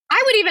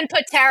 I would even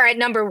put Tara at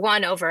number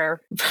 1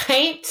 over.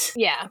 Right?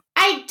 Yeah.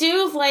 I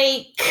do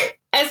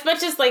like, as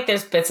much as, like,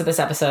 there's bits of this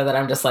episode that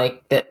I'm just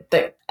like,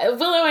 the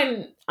Willow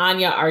and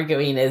Anya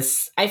arguing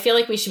is, I feel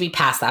like we should be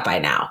past that by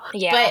now.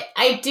 Yeah. But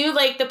I do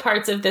like the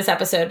parts of this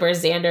episode where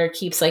Xander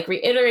keeps, like,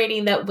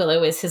 reiterating that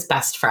Willow is his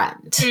best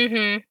friend.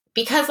 Mm-hmm.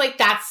 Because, like,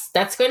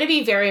 that's going to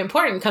be very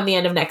important come the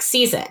end of next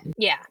season.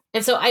 Yeah.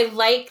 And so I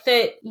like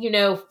that, you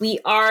know, we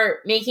are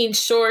making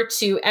sure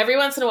to every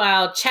once in a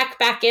while check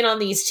back in on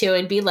these 2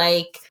 and be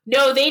like,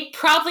 no, they'd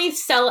probably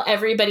sell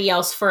everybody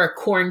else for a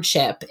corn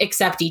chip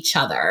except each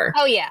other.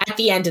 Oh, yeah. At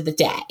the end of the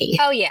day.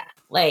 Oh, yeah.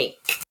 Like.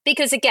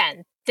 Because,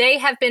 again, they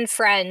have been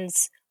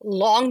friends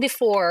long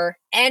before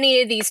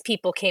any of these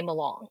people came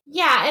along.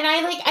 Yeah. And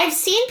I've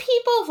seen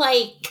people,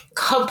 like,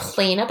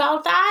 complain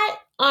about that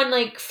on,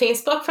 like,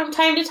 Facebook from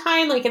time to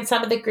time, like, in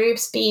some of the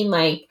groups being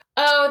like,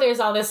 oh,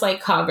 there's all this,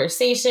 like,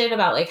 conversation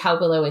about, like, how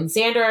Willow and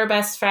Xander are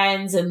best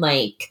friends, and,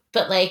 like,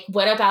 but, like,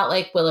 what about,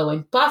 like, Willow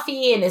and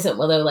Buffy, and isn't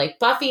Willow, like,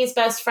 Buffy's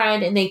best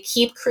friend? And they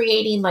keep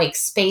creating, like,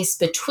 space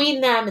between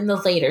them in the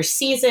later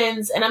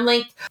seasons, and I'm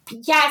like,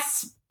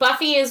 yes,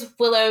 Buffy is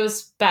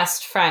Willow's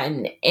best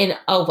friend in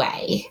a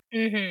way,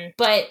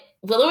 but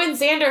Willow and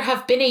Xander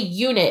have been a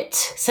unit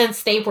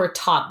since they were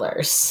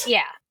toddlers.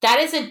 Yeah. That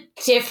is a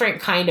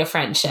different kind of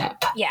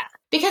friendship. Yeah.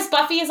 Because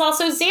Buffy is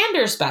also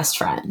Xander's best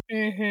friend.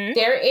 Mm-hmm.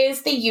 There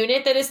is the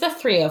unit that is the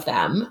 3 of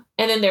them,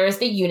 and then there is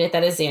the unit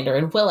that is Xander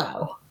and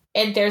Willow.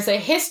 And there's a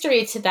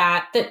history to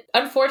that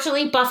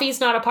unfortunately Buffy's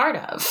not a part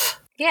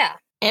of. Yeah.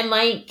 And,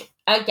 like,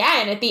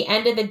 again, at the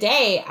end of the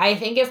day, I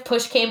think if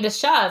push came to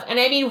shove, and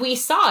I mean, we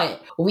saw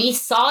it. We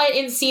saw it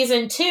in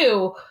season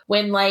 2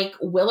 when, like,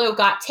 Willow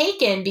got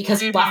taken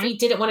because Buffy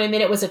didn't want to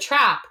admit it was a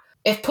trap.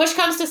 If push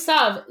comes to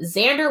shove,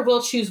 Xander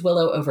will choose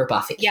Willow over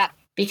Buffy. Yeah.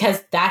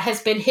 Because that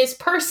has been his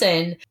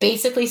person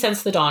basically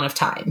since the dawn of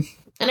time.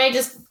 And I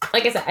just,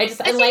 like I said,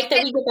 I like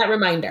that we get that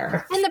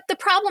reminder. And the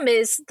problem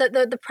is,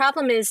 the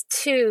problem is,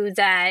 too,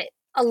 that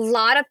a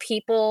lot of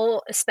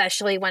people,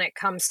 especially when it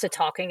comes to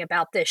talking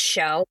about this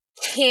show,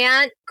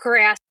 can't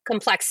grasp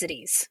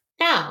complexities.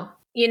 No.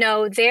 You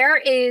know, there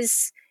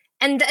is,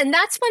 and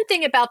that's one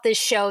thing about this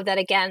show that,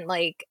 again,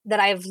 like, that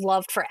I've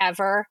loved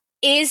forever,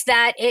 is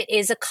that it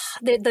is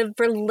the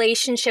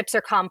relationships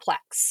are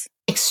complex.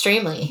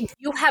 Extremely.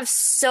 You have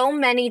so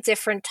many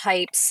different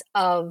types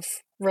of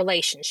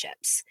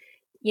relationships.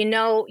 You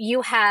know,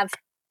 you have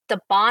the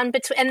bond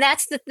between, and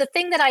that's the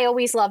thing that I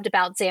always loved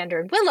about Xander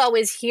and Willow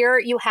is here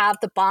you have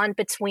the bond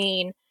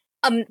between,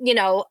 you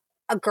know,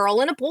 a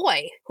girl and a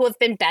boy who have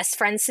been best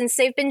friends since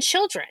they've been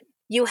children.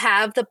 You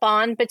have the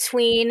bond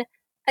between,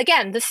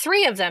 again, the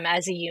 3 of them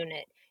as a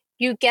unit.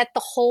 You get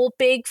the whole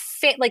big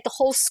fit, like the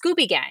whole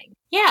Scooby Gang.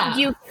 Yeah.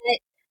 You get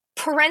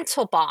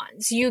parental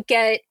bonds. You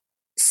get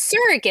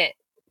surrogate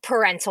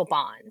parental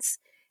bonds.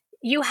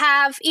 You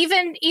have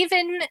even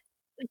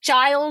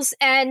Giles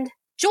and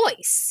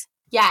Joyce.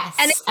 Yes.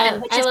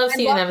 And I love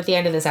seeing them at the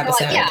end of this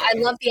episode. I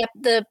love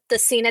the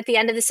scene at the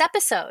end of this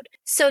episode.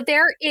 So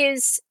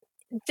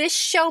this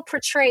show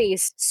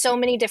portrays so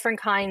many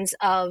different kinds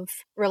of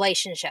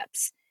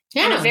relationships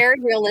in a very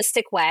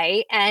realistic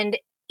way. And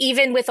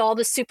even with all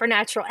the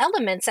supernatural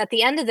elements, at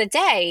the end of the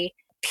day,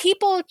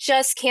 people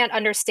just can't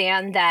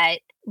understand that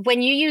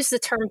when you use the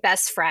term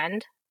best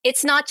friend,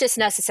 it's not just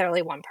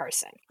necessarily one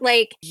person.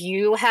 Like,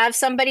 you have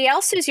somebody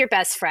else who's your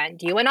best friend.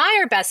 You and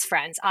I are best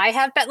friends. I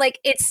have,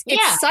 it's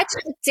such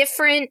a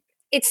different,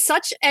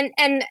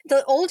 and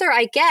the older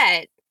I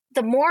get,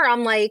 the more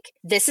I'm like,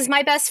 this is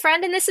my best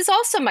friend and this is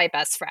also my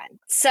best friend.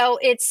 So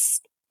it's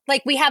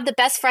like we have the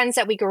best friends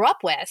that we grew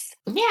up with.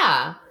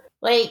 Yeah.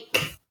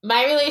 Like,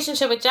 my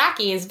relationship with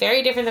Jackie is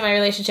very different than my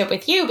relationship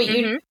with you, but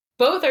you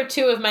both are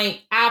two of my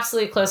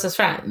absolute closest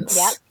friends.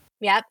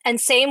 Yep. And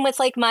same with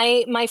like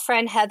my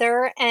friend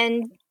Heather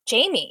and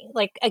Jamie.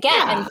 Like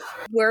again,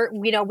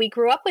 and we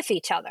grew up with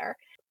each other.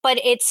 But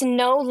it's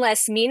no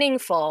less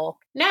meaningful.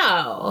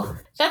 No.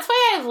 That's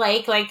why I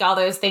like all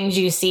those things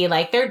you see,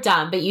 like they're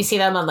dumb, but you see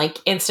them on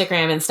like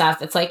Instagram and stuff.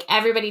 It's like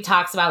everybody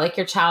talks about like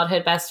your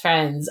childhood best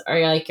friends or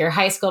like your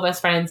high school best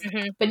friends,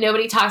 but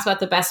nobody talks about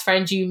the best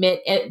friends you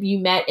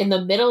met in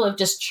the middle of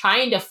just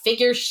trying to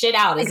figure shit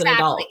out as an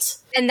adult.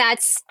 And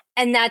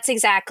that's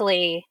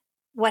exactly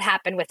what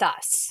happened with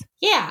us.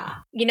 Yeah.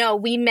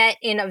 We met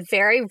in a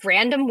very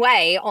random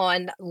way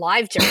on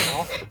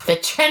LiveJournal. The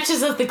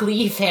trenches of the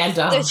Glee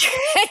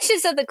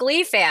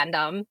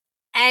fandom.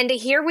 And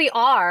here we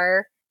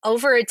are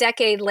over a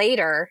decade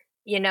later.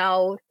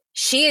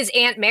 She is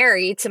Aunt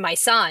Mary to my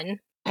son.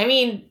 I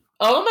mean,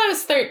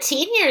 almost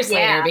 13 years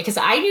later, because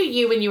I knew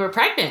you when you were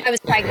pregnant. I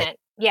was pregnant.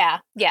 Yeah.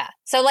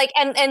 So like,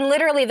 and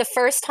literally the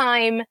first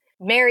time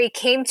Mary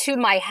came to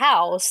my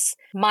house,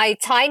 my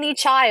tiny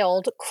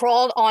child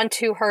crawled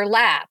onto her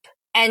lap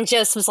and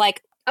just was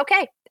like,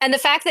 okay. And the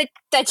fact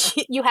that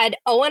you had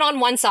Owen on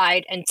one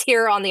side and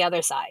Tyra on the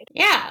other side.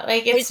 Yeah,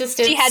 like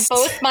she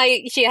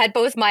had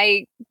both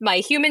my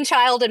human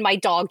child and my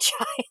dog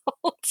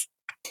child.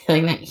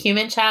 Like that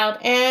human child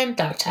and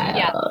dog child.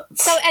 Yeah.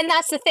 So, and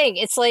that's the thing.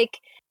 It's like,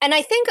 and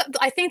I think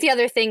the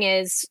other thing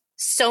is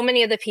so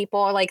many of the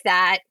people like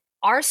that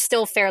are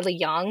still fairly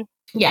young.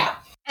 Yeah.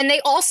 And they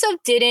also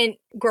didn't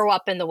grow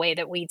up in the way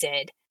that we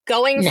did.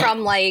 Going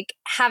from like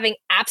having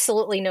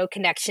absolutely no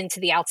connection to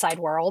the outside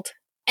world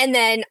and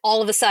then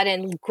all of a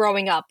sudden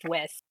growing up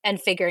with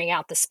and figuring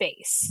out the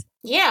space.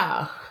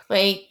 Yeah.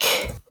 Like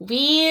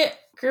we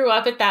grew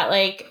up at that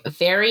like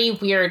very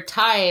weird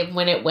time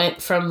when it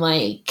went from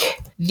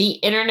like the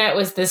internet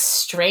was this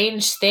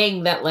strange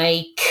thing that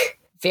like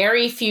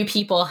very few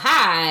people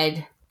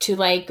had to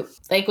like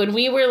when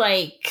we were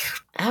like,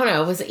 I don't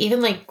know, was it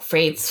even like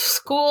grade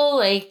school?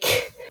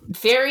 Like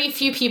very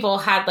few people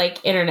had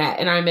like internet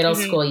in our middle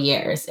school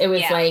years. It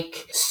was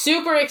like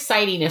super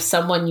exciting if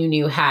someone you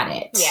knew had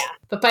it. Yeah.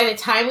 But by the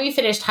time we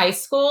finished high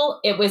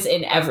school, it was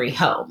in every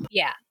home.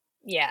 Yeah.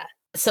 Yeah.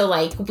 So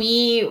like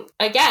we,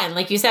 again,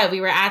 like you said, we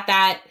were at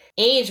that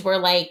age where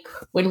like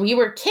when we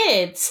were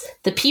kids,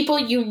 the people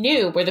you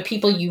knew were the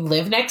people you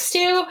live next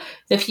to,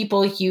 the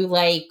people you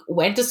like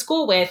went to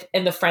school with,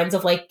 and the friends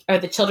of like, or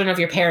the children of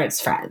your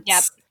parents' friends.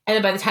 Yep. And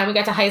then by the time we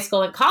got to high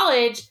school and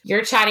college,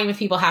 you're chatting with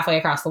people halfway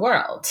across the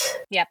world.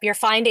 Yep.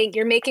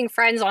 You're making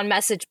friends on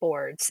message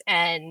boards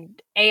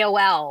and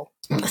AOL.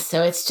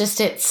 So it's just,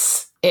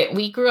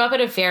 we grew up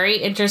at a very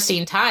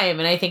interesting time.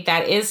 And I think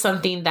that is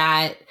something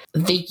that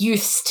the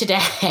youths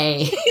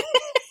today,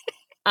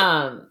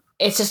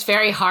 it's just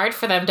very hard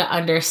for them to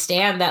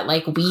understand that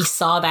like we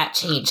saw that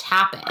change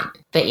happen.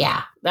 But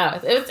yeah, no,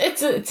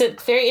 it's a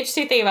very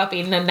interesting thing about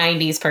being a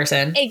 90s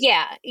person.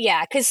 Yeah.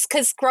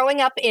 Because growing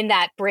up in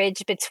that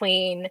bridge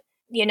between,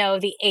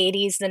 the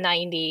 80s, the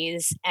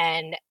 90s,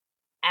 and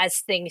as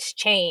things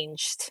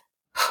changed.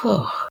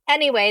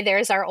 Anyway,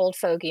 there's our old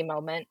fogey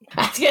moment.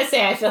 I was going to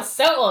say, I feel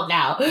so old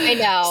now. I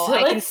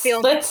know.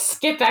 So let's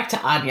get back to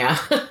Anya.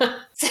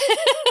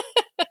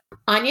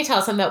 Anya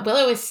tells him that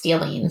Willow is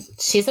stealing.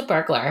 She's a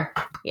burglar.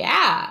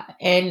 Yeah.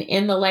 And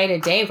in the light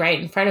of day, right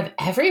in front of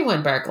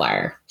everyone,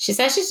 burglar. She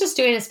says she's just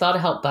doing a spell to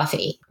help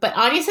Buffy. But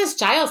Anya says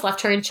Giles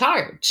left her in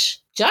charge.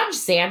 Judge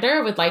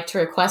Xander would like to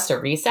request a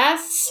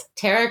recess.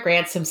 Tara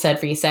grants him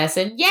said recess,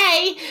 and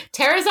yay!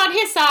 Tara's on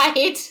his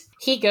side.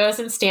 He goes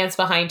and stands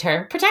behind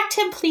her. Protect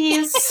him,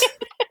 please.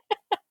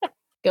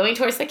 Going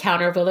towards the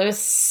counter, Willow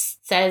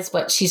says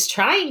what she's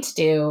trying to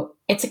do,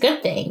 it's a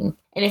good thing.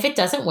 And if it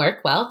doesn't work,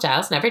 well,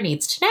 Giles never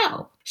needs to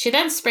know. She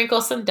then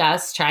sprinkles some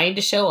dust, trying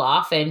to show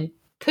off, and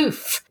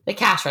poof, the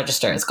cash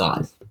register is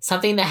gone.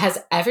 Something that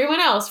has everyone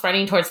else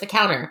running towards the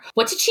counter.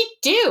 What did she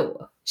do?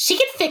 She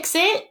can fix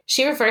it.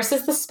 She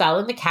reverses the spell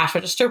and the cash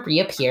register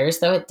reappears,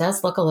 though it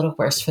does look a little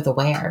worse for the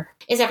wearer.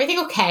 Is everything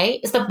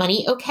okay? Is the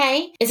money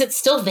okay? Is it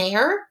still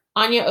there?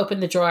 Anya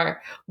opened the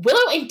drawer.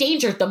 Willow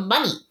endangered the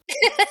money.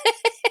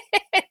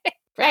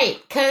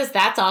 Right, because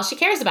that's all she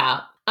cares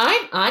about.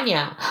 I'm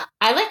Anya.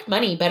 I like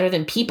money better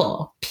than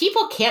people.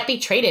 People can't be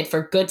traded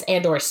for goods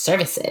and or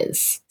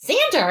services.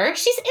 Xander,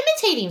 she's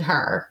imitating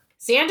her.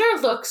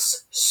 Xander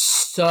looks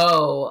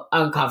so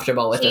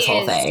uncomfortable with this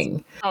whole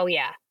thing. Oh,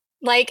 yeah.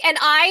 Like, and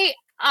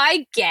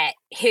I get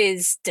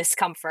his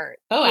discomfort.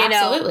 Oh,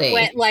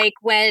 absolutely.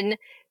 When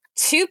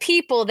two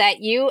people that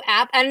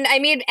and I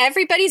mean,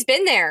 everybody's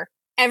been there.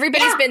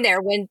 Everybody's been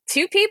there. When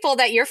two people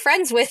that you're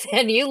friends with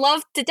and you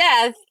love to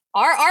death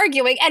are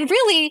arguing, and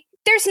really,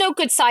 there's no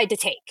good side to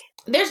take.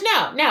 There's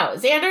no.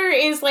 Xander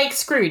is like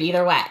screwed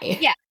either way.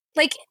 Yeah.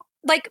 Like,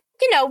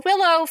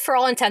 Willow, for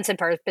all intents and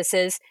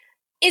purposes,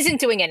 isn't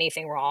doing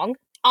anything wrong.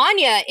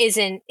 Anya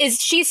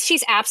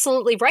she's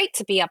absolutely right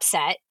to be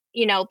upset,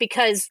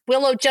 because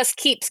Willow just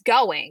keeps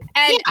going.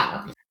 And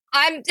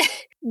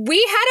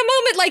we had a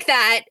moment like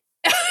that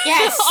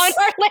Yes. on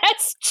our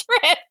last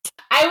trip.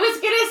 I was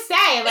gonna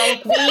say,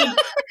 like, we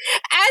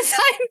as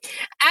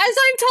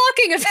I'm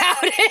talking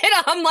about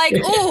it, I'm like,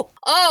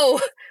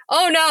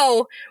 oh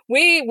no,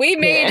 we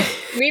made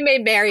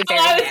Mary very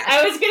mad.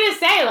 I was gonna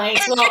say, like,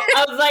 well,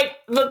 I was like,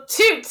 well,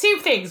 two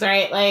things,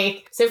 right?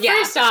 Like, so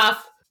first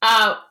off,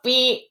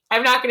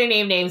 I'm not going to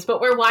name names,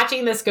 but we're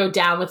watching this go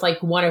down with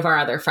like one of our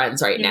other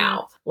friends right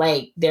now.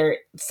 Like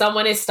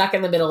someone is stuck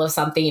in the middle of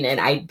something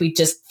and we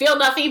just feel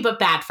nothing but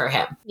bad for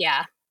him.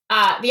 Yeah.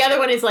 The other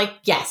one is like,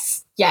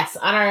 yes.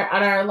 On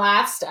our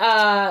last,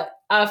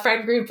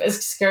 friend group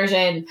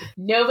excursion,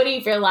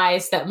 nobody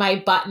realized that my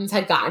buttons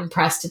had gotten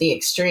pressed to the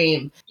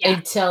extreme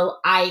until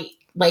I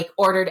like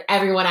ordered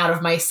everyone out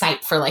of my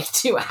sight for like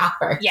 2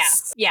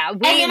 hours. Yeah.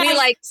 We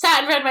like sat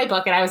and read my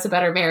book and I was a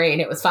better Mary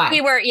and it was fine. We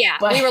were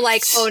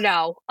like, oh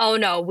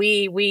no,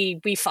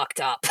 we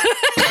fucked up.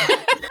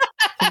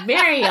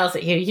 Mary yells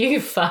at you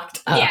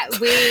fucked up. Yeah,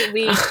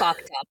 we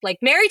fucked up. Like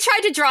Mary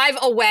tried to drive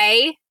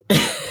away.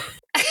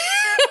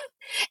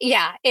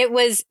 Yeah, it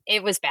was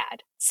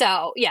bad.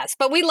 So yes,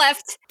 but we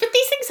left. But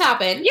these things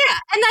happen. Yeah,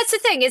 and that's the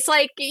thing. It's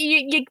like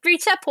you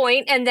reach that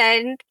point, and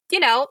then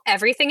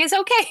everything is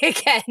okay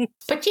again.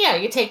 But yeah,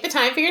 you take the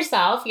time for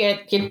yourself.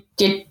 You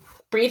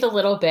breathe a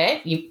little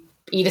bit. You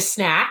eat a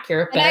snack.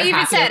 You're a better,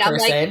 happier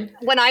person. I'm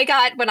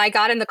like, when I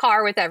got in the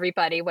car with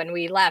everybody when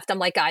we left, I'm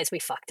like, guys, we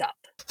fucked up.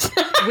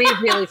 We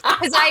really,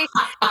 because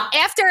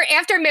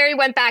after Mary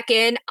went back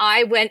in,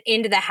 I went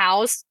into the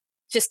house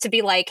just to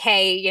be like,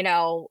 hey,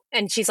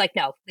 and she's like,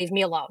 no, leave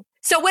me alone.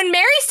 So when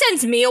Mary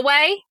sends me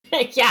away,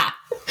 yeah,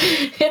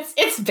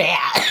 it's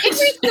bad. It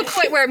reached the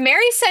point where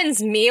Mary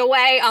sends me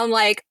away. I'm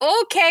like,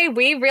 okay,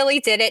 we really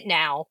did it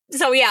now.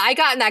 So yeah, I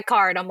got in that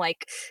car and I'm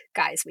like,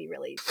 guys, we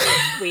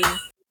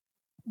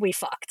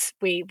fucked.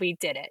 We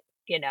did it,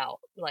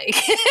 like.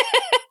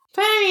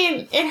 But I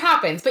mean, it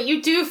happens. But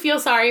you do feel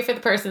sorry for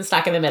the person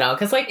stuck in the middle.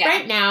 Because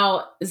right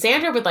now,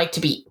 Xander would like to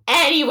be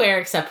anywhere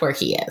except where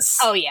he is.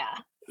 Oh, yeah.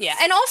 Yeah.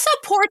 And also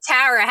poor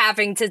Tara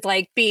having to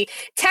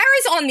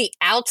Tara's on the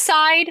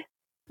outside.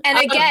 And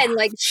again,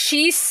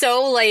 she's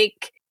so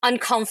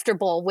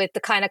uncomfortable with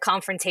the kind of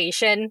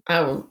confrontation.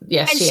 Oh,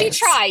 yes. And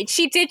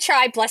she did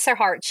try, bless her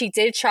heart. She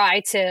did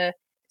try to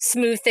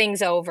smooth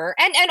things over.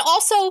 And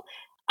also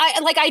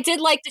I did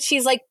like that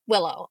she's like,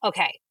 Willow,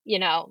 okay,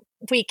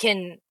 we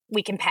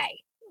can pay.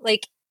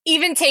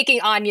 Even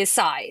taking Anya's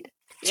side.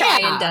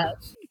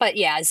 But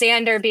yeah,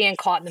 Xander being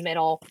caught in the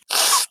middle.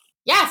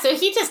 Yeah, so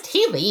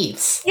he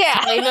leaves. Yeah.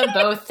 Telling them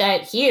both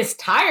that he is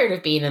tired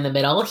of being in the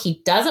middle. He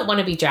doesn't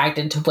want to be dragged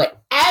into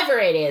whatever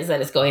it is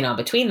that is going on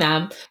between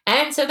them.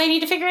 And so they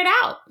need to figure it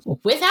out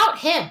without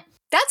him.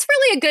 That's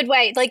really a good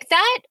way.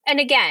 That,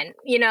 and again,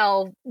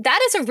 that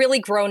is a really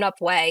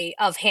grown-up way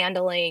of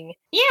handling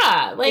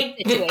the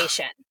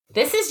situation.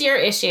 This is your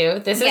issue.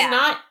 This is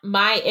not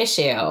my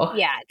issue.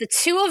 Yeah, the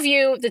two of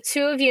you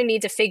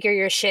need to figure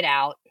your shit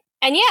out.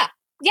 And yeah,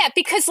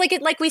 because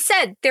like we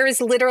said, there is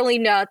literally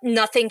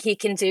nothing he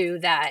can do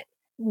that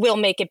will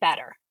make it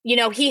better.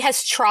 He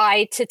has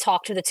tried to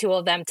talk to the two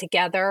of them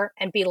together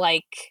and be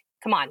like,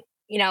 come on,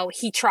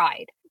 he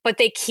tried, but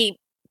they keep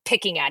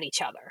picking at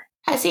each other.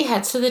 As he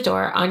heads to the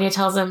door, Anya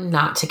tells him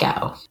not to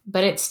go,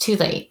 but it's too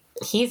late.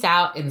 He's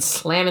out and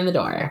slamming the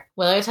door.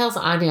 Willow tells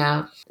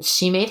Anya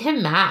she made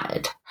him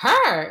mad.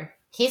 Her!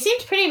 He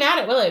seemed pretty mad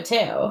at Willow,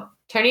 too.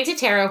 Turning to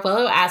Tara,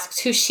 Willow asks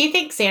who she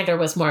thinks Xander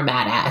was more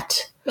mad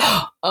at.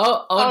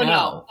 Oh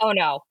no. Oh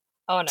no.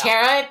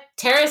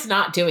 Tara's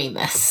not doing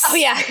this. Oh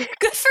yeah.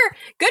 Good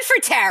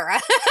for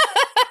Tara.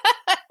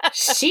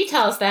 She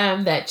tells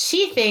them that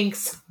she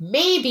thinks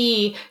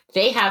maybe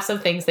they have some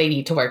things they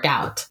need to work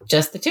out.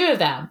 Just the two of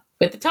them,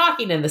 with the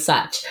talking and the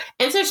such.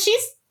 And so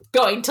she's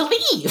going to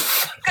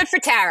leave. Good for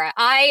Tara.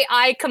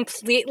 I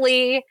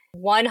completely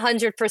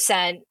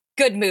 100%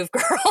 good move,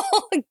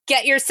 girl.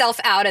 Get yourself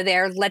out of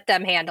there. Let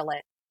them handle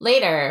it.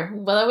 Later,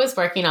 Willow is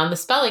working on the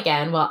spell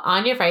again while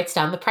Anya writes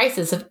down the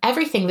prices of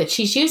everything that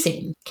she's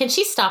using. Can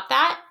she stop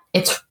that?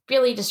 It's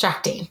really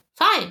distracting.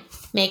 Fine.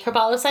 Make her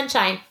ball of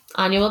sunshine.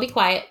 Anya will be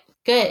quiet.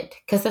 Good,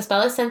 because the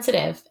spell is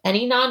sensitive.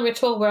 Any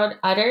non-ritual word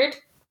uttered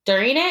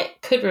during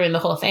it could ruin the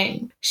whole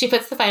thing. She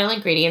puts the final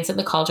ingredients in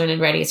the cauldron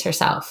and readies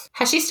herself.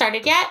 Has she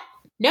started yet?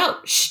 No.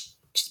 Shh.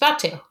 She's about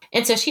to.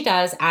 And so she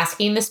does,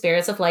 asking the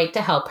spirits of light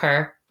to help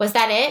her. Was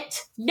that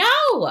it?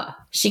 No!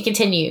 She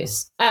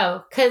continues.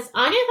 Oh, because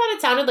Anya thought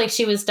it sounded like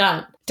she was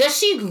done. Does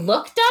she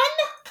look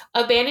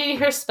done? Abandoning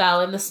her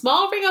spell in the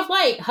small ring of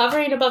light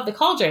hovering above the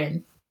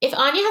cauldron. If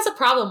Anya has a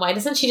problem, why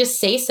doesn't she just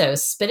say so?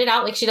 Spit it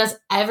out like she does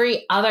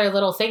every other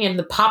little thing and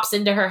it pops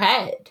into her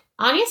head.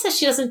 Anya says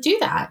she doesn't do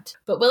that,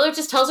 but Willow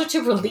just tells her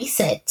to release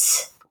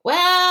it.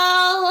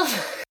 Well,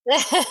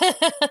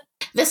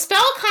 the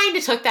spell kind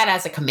of took that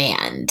as a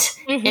command,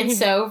 and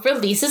so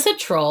releases a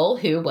troll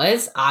who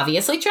was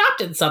obviously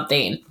trapped in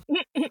something.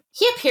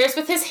 He appears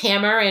with his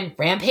hammer and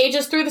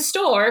rampages through the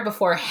store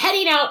before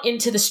heading out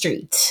into the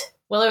street.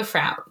 Willow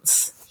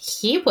frowns.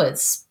 He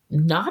was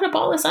not a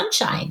ball of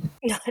sunshine.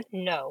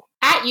 No.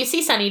 At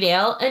UC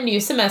Sunnydale, a new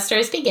semester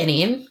is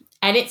beginning,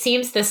 And it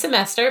seems this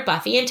semester,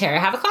 Buffy and Tara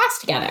have a class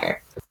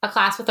together. A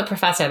class with a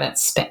professor that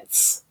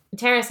spits.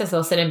 Tara says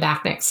they'll sit him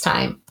back next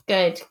time.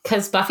 Good,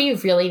 because Buffy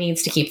really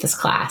needs to keep this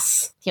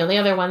class. The only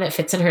other one that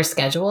fits in her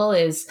schedule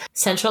is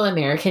Central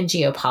American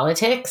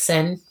geopolitics,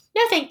 and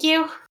no thank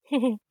you.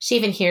 She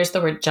even hears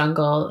the word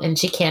jungle, and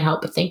she can't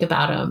help but think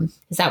about him.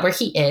 Is that where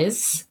he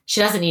is?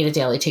 She doesn't need a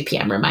daily 2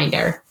 p.m.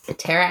 reminder.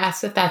 Tara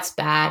asks if that's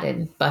bad,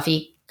 and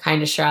Buffy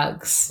kind of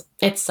shrugs.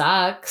 It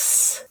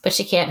sucks, but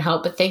she can't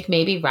help but think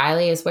maybe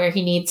Riley is where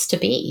he needs to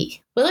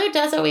be. Willow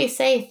does always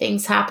say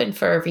things happen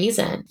for a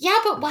reason. Yeah,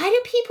 but why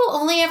do people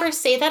only ever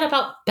say that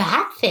about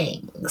bad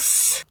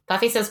things?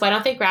 Buffy says, why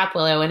don't they grab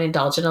Willow and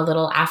indulge in a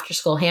little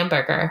after-school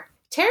hamburger?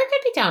 Tara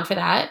could be down for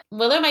that.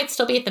 Willow might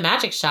still be at the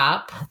magic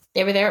shop.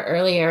 They were there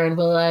earlier, and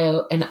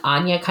Willow and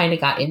Anya kind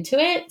of got into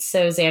it,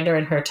 so Xander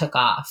and her took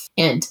off.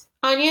 And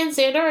Anya and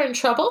Xander are in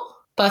trouble?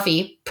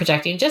 Buffy,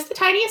 projecting just the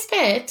tiniest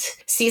bit,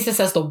 sees this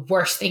as the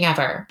worst thing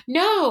ever.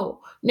 No,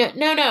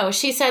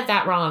 she said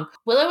that wrong.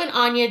 Willow and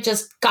Anya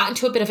just got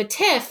into a bit of a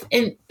tiff,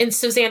 and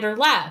so Xander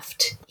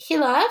left. He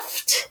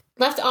left?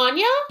 Left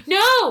Anya?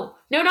 No,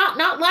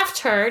 not left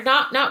her.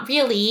 Not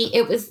really.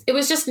 It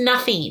was just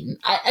nothing.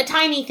 A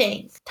tiny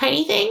thing.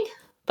 Tiny thing?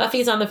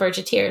 Buffy's on the verge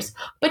of tears.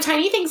 But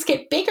tiny things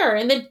get bigger,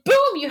 and then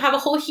boom, you have a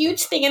whole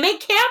huge thing, and they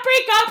can't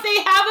break up.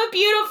 They have a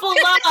beautiful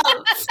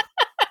love.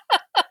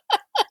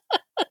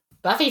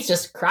 Buffy's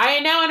just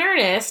crying now in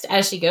earnest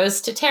as she goes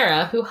to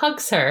Tara, who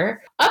hugs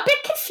her, a bit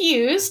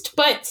confused,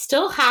 but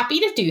still happy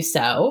to do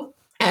so.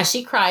 As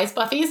she cries,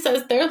 Buffy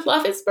says their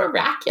love is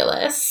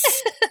miraculous.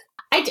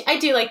 I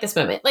do like this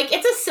moment. Like,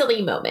 it's a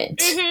silly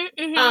moment.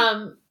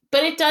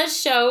 But it does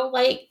show,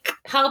 like,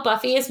 how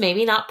Buffy is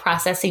maybe not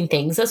processing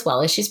things as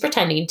well as she's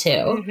pretending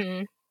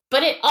to.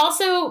 But it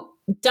also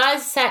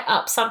does set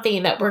up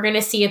something that we're going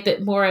to see a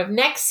bit more of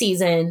next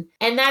season,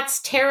 and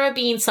that's Tara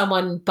being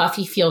someone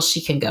Buffy feels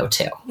she can go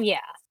to. Yeah.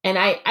 And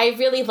I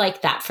really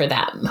like that for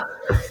them.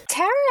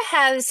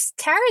 Tara's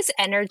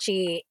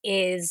energy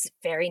is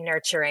very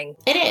nurturing.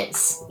 It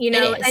is. You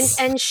know,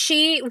 and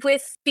she,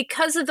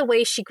 because of the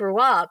way she grew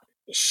up,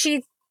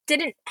 she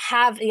didn't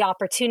have the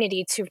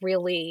opportunity to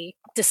really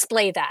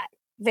display that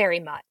very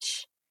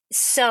much.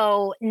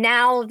 So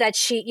now that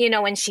she, you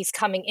know, and she's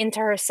coming into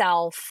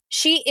herself,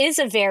 she is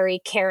a very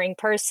caring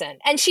person.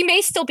 And she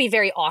may still be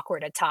very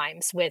awkward at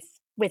times with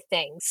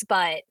things,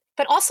 but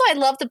also I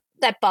love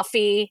that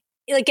Buffy,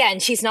 again,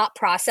 she's not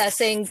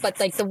processing, but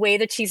like the way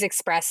that she's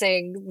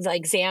expressing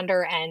like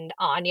Xander and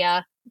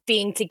Anya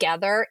being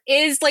together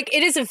is like,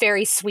 it is a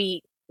very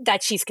sweet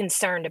that she's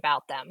concerned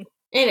about them.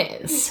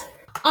 It is.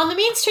 On the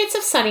main streets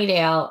of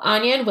Sunnydale,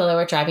 Anya and Willow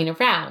are driving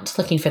around,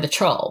 looking for the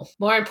troll.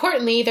 More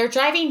importantly, they're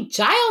driving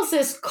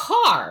Giles's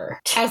car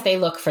as they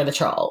look for the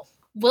troll.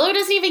 Willow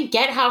doesn't even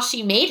get how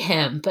she made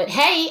him, but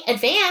hey,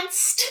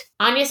 advanced!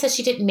 Anya says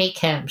she didn't make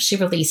him, she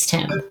released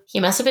him. He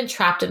must have been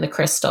trapped in the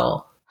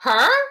crystal.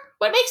 Her?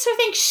 What makes her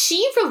think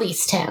she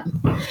released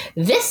him?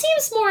 This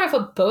seems more of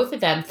a both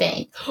of them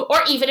thing, or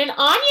even an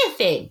Anya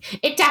thing.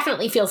 It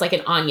definitely feels like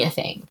an Anya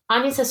thing.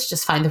 Anya says to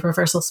just find the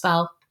reversal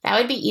spell. That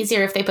would be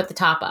easier if they put the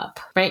top up.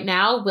 Right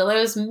now,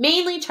 Willow's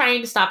mainly trying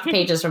to stop the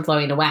pages from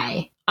flowing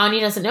away. Anya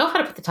doesn't know how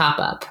to put the top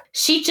up.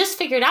 She just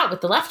figured out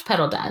what the left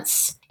pedal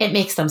does. It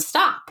makes them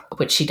stop,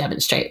 which she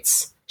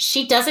demonstrates.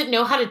 She doesn't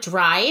know how to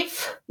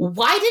drive?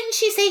 Why didn't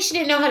she say she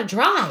didn't know how to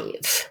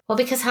drive? Well,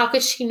 because how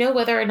could she know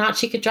whether or not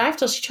she could drive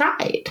till she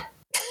tried?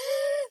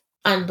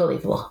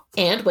 Unbelievable.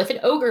 And with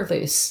an ogre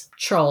loose.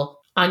 Troll.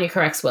 Anya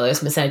corrects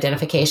Willow's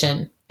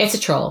misidentification. It's a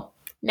troll.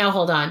 Now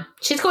hold on.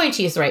 She's going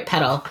to use the right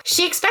pedal.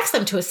 She expects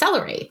them to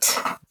accelerate.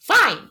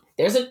 Fine.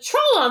 There's a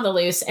troll on the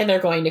loose and they're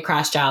going to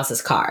crash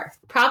Giles's car.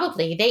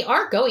 Probably. They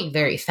are going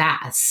very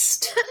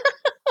fast.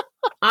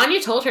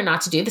 Anya told her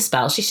not to do the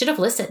spell. She should have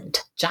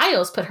listened.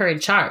 Giles put her in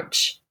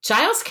charge.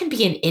 Giles can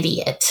be an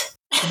idiot.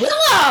 Willow!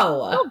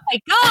 Oh my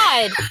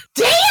god!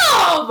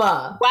 Damn!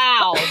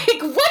 Wow.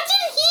 Like, what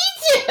did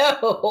he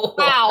do?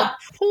 Wow.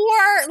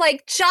 Poor,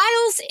 like,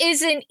 Giles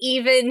isn't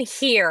even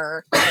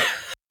here.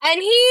 And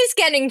he's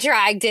getting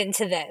dragged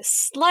into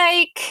this.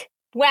 Like,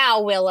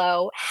 wow,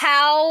 Willow,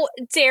 how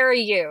dare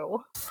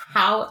you?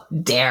 How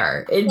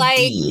dare, indeed.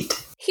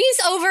 Like, he's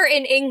over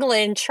in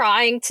England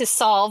trying to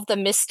solve the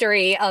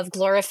mystery of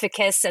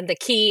Glorificus and the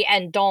Key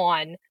and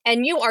Dawn,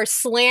 and you are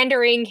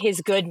slandering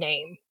his good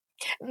name.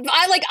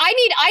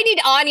 I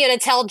need Anya to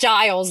tell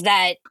Giles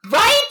that.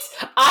 Right?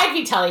 I'd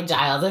be telling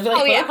Giles. I'd be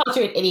like, Willow called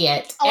you an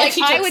idiot. And like,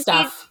 she took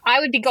stuff. I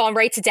would be going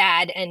right to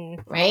Dad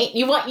and. Right?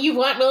 You want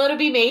Willow to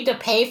be made to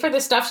pay for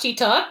the stuff she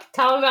took?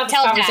 Tell him about this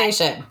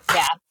conversation. Dad.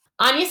 Yeah.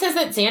 Anya says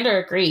that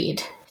Xander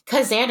agreed.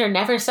 Because Xander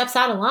never steps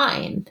out of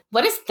line.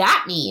 What does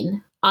that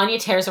mean? Anya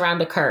tears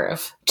around a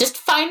curve. Just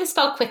find the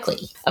spell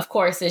quickly. Of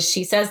course, as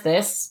she says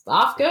this,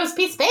 off goes a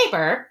piece of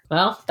paper.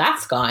 Well,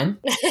 that's gone.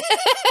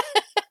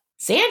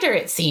 Xander,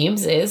 it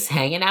seems, is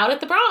hanging out at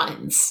the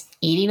Bronze,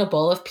 eating a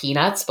bowl of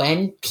peanuts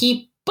when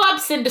he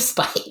bumps into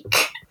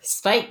Spike.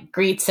 Spike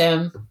greets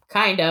him,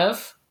 kind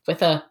of,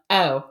 with a,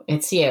 "Oh,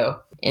 it's you."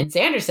 And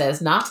Xander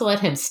says not to let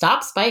him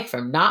stop Spike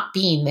from not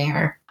being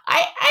there.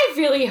 I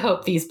really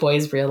hope these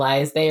boys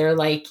realize they are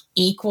like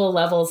equal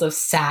levels of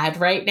sad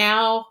right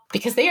now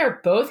because they are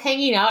both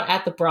hanging out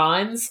at the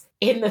Bronze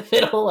in the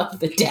middle of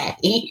the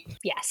day.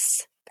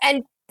 Yes.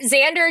 And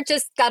Xander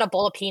just got a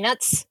bowl of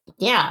peanuts.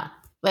 Yeah.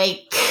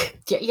 Like,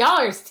 y'all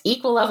are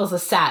equal levels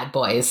of sad,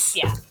 boys.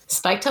 Yeah.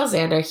 Spike tells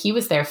Xander he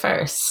was there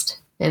first,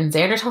 and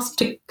Xander tells him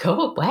to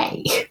go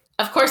away.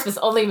 Of course, this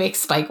only makes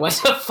Spike want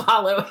to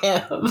follow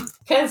him.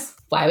 Because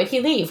why would he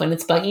leave when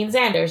it's bugging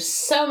Xander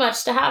so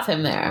much to have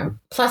him there?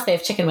 Plus, they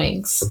have chicken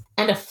wings.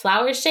 And a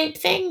flower-shaped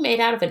thing made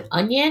out of an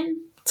onion?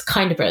 It's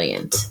kind of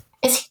brilliant.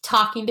 Is he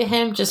talking to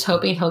him, just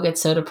hoping he'll get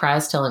so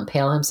depressed he'll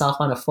impale himself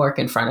on a fork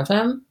in front of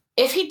him?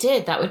 If he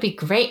did, that would be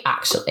great,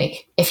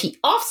 actually. If he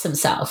offs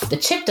himself, the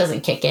chip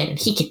doesn't kick in and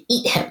he can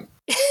eat him.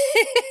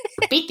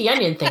 Beat the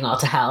onion thing all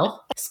to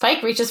hell.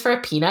 Spike reaches for a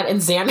peanut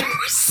and Xander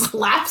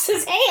slaps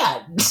his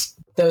hand.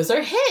 Those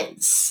are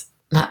his.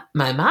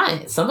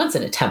 My, someone's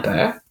in a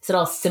temper. Is it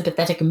all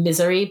sympathetic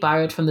misery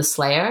borrowed from the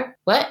Slayer?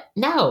 What?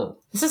 No.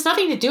 This has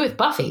nothing to do with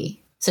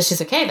Buffy. So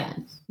she's okay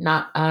then?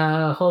 Not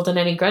holding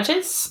any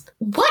grudges?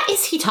 What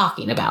is he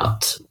talking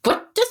about?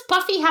 What does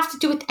Buffy have to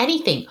do with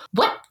anything?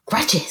 What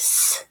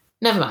grudges?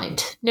 Never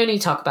mind. No need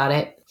to talk about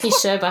it. He's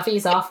sure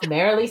Buffy's off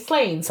merrily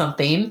slaying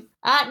something.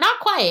 Not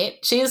quite.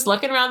 She's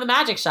looking around the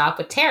magic shop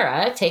with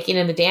Tara, taking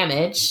in the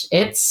damage.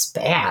 It's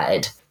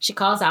bad. She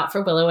calls out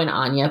for Willow and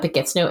Anya, but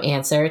gets no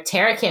answer.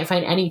 Tara can't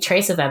find any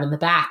trace of them in the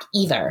back,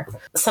 either.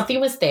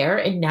 Something was there,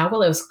 and now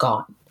Willow's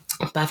gone.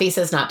 Buffy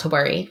says not to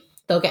worry.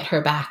 They'll get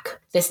her back.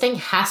 This thing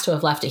has to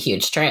have left a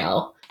huge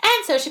trail.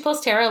 And so she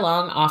pulls Tara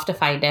along off to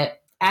find it.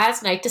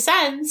 As night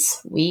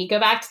descends, we go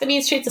back to the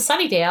mean streets of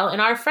Sunnydale, and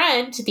our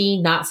friend,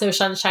 the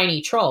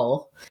not-so-sunshiny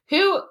troll,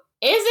 who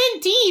is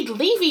indeed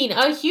leaving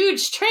a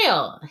huge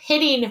trail,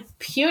 hitting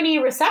puny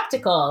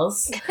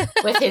receptacles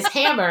with his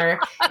hammer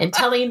and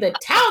telling the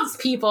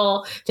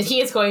townspeople that he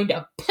is going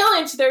to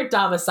pillage their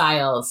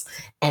domiciles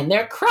and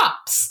their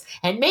crops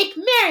and make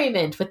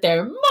merriment with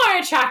their more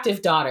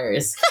attractive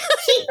daughters.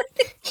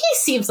 He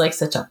seems like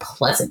such a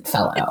pleasant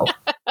fellow.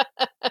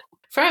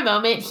 For a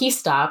moment, he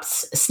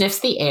stops, sniffs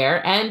the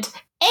air, and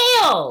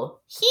ale!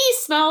 He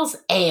smells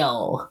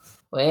ale.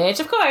 Which,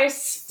 of course,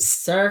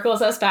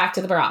 circles us back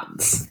to the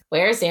Bronze,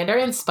 where Xander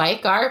and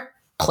Spike are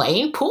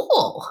playing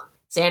pool.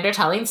 Xander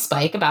telling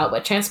Spike about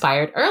what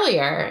transpired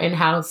earlier and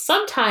how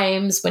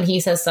sometimes when he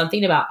says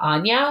something about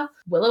Anya,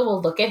 Willow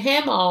will look at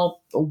him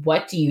all,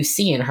 what do you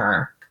see in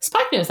her?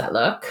 Spike knows that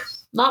look.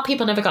 A lot of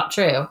people never got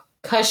true.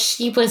 Because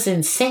she was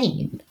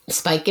insane.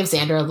 Spike gives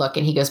Xander a look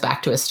and he goes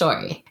back to his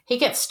story. He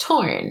gets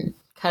torn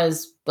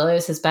because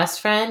Willow's his best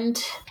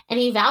friend and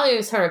he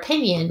values her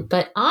opinion,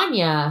 but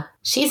Anya,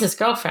 she's his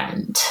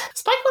girlfriend.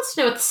 Spike wants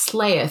to know what the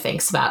Slayer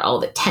thinks about all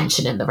the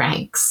tension in the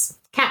ranks.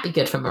 Can't be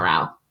good for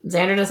morale.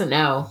 Xander doesn't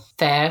know.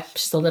 Fair.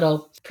 She's a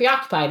little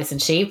preoccupied,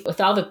 isn't she? With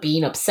all the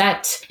being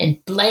upset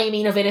and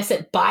blaming of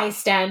innocent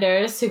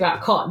bystanders who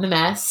got caught in the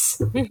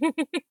mess.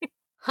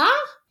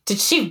 Huh? Did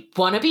she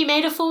want to be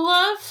made a fool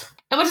of?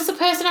 And what does a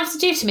person have to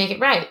do to make it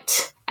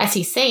right? As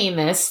he's saying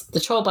this, the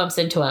troll bumps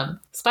into him.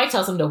 Spike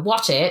tells him to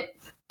watch it,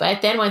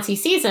 but then once he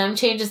sees him,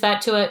 changes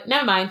that to a,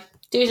 never mind,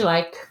 do as you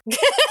like. I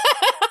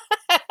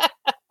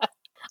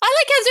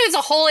like how there's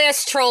a whole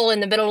ass troll in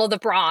the middle of the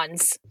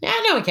Bronze. Yeah,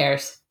 no one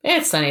cares.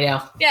 It's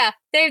Sunnydale. Yeah,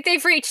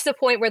 they've reached the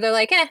point where they're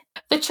like, eh.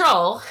 The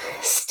troll,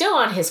 still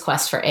on his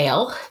quest for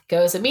ale,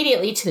 goes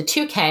immediately to the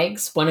 2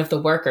 kegs one of the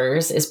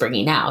workers is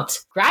bringing out.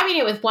 Grabbing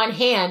it with one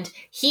hand,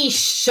 he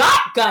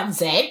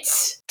shotguns it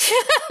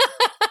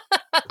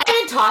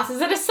and tosses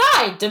it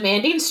aside,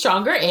 demanding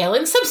stronger ale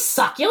and some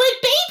succulent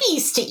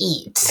babies to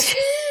eat.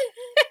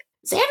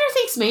 Xander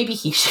thinks maybe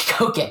he should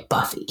go get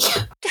Buffy.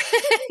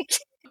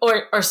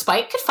 or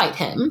Spike could fight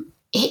him.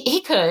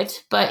 He could,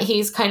 but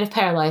he's kind of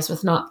paralyzed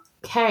with not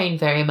caring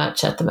very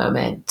much at the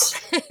moment.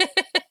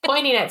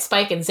 Pointing at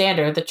Spike and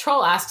Xander, the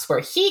troll asks where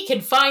he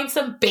can find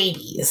some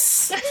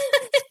babies.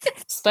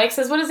 Spike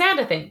says, what does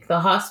Xander think?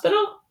 The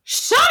hospital?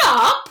 Shut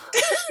up!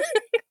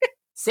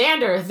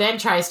 Xander then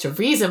tries to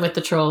reason with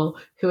the troll,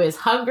 who is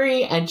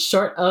hungry and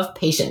short of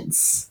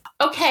patience.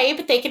 Okay,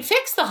 but they can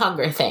fix the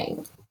hunger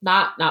thing.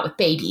 Not with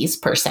babies,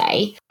 per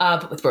se,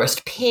 but with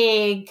roast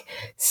pig,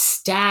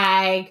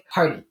 stag,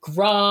 hearty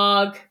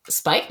grog.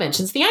 Spike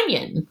mentions the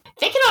onion.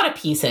 They cannot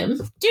appease him.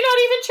 Do not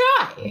even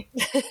try.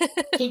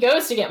 He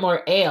goes to get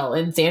more ale,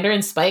 and Xander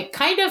and Spike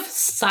kind of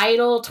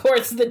sidle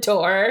towards the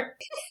door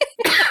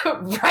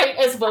right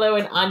as Willow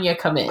and Anya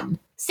come in.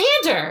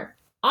 Xander!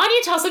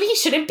 Anya tells him he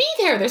shouldn't be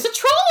there. There's a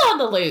troll on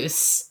the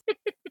loose.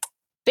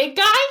 Big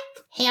guy?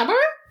 Hammer?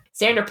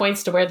 Xander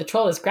points to where the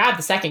troll has grabbed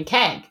the second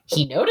keg.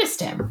 He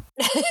noticed him.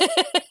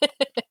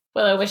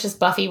 Willow wishes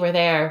Buffy were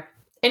there.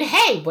 And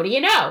hey, what do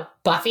you know?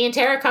 Buffy and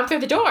Tara come through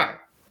the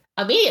door.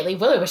 Immediately,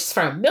 Willow wishes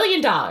for $1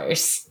 million.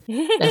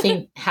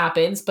 Nothing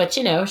happens, but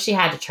she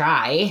had to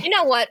try. You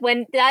know what?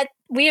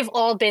 We have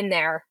all been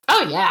there.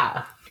 Oh,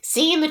 yeah.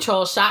 Seeing the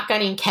troll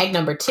shotgunning keg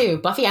number 2,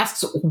 Buffy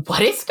asks,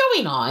 what is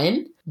going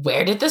on?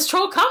 Where did this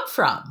troll come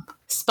from?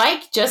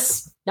 Spike,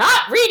 just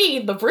not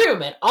reading the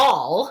room at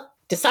all,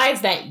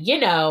 decides that,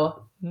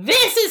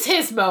 this is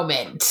his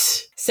moment.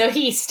 So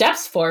he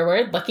steps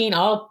forward, looking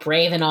all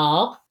brave and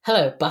all.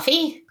 Hello,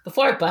 Buffy.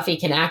 Before Buffy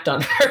can act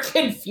on her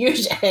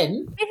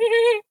confusion,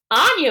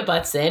 Anya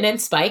butts in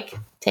and Spike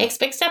takes a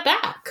big step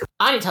back.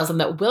 Anya tells him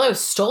that Willow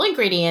stole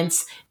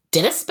ingredients,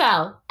 did a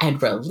spell,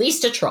 and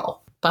released a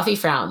troll. Buffy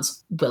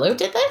frowns. Willow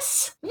did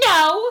this?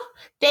 No.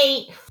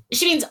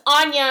 She means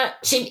Anya.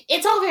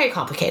 It's all very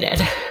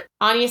complicated.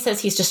 Anya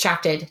says he's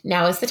distracted.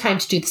 Now is the time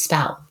to do the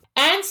spell.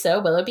 And so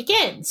Willow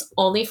begins,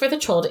 only for the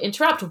troll to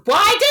interrupt.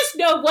 Why does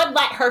no one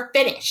let her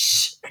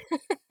finish?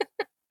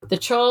 The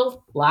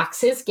troll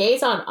locks his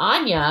gaze on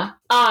Anya.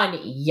 On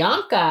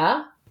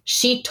Yanka,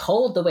 she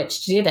told the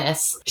witch to do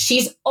this.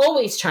 She's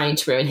always trying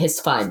to ruin his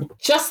fun,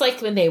 just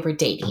like when they were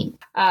dating.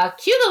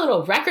 Cue the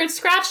little record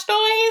scratch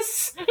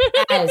noise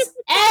as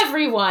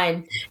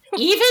everyone,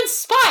 even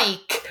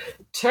Spike,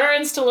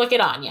 turns to look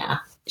at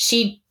Anya.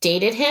 She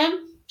dated him.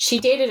 She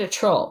dated a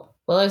troll.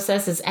 Willow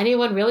says, is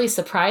anyone really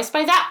surprised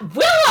by that?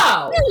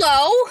 Willow,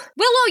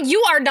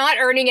 you are not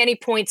earning any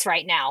points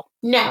right now.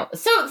 No.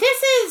 So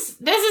this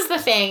is the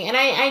thing. And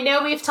I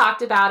know we've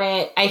talked about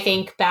it, I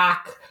think,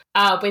 back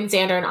when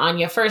Xander and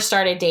Anya first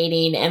started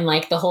dating and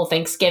like the whole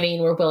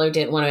Thanksgiving where Willow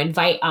didn't want to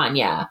invite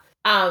Anya.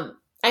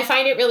 I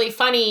find it really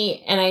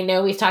funny, and I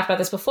know we've talked about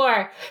this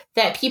before,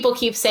 that people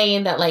keep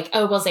saying that like,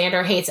 oh, well,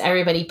 Xander hates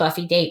everybody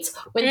Buffy dates,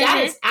 when that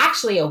is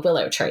actually a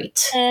Willow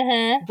trait.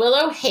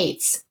 Willow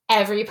hates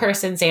every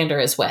person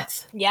Xander is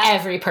with. Yeah.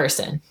 Every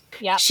person.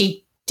 Yeah.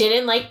 She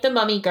didn't like the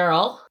mummy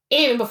girl,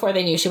 even before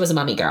they knew she was a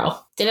mummy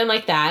girl. Didn't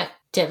like that.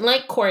 Didn't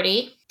like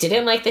Cordy.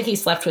 Didn't like that he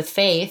slept with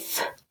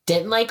Faith.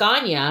 Didn't like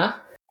Anya.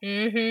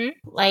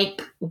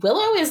 Like,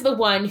 Willow is the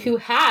one who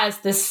has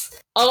this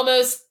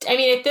almost, I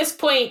mean, at this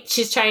point,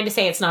 she's trying to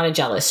say it's not a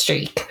jealous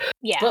streak.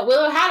 Yeah. But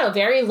Willow had a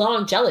very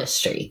long jealous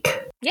streak.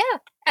 Yeah.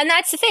 And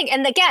that's the thing.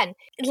 And again,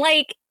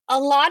 like, a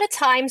lot of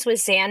times with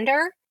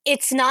Xander,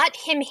 it's not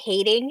him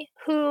hating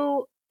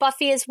who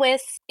Buffy is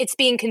with, it's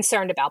being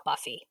concerned about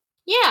Buffy.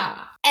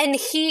 Yeah. And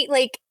he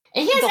has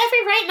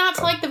every right not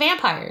to like the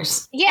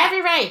vampires. Yeah.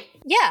 Every right.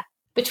 Yeah.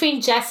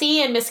 Between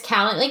Jesse and Miss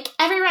Callan, like,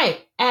 every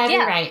right. Every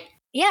right.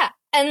 Yeah.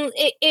 And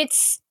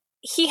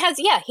he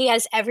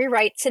has every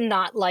right to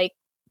not like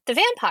the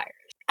vampires.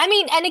 I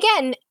mean, and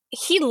again,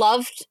 he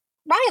loved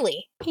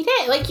Riley. He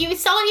did. Like, you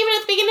saw it even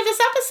at the beginning of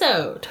this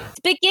episode.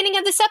 The beginning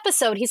of this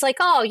episode, he's like,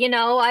 oh, you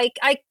know, I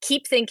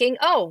keep thinking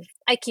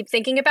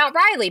about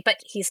Riley, but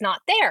he's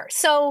not there.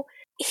 So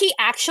he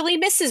actually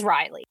misses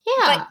Riley.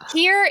 Yeah. But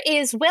here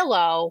is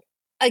Willow,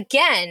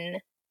 again,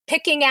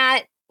 picking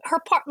at her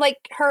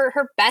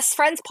her best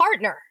friend's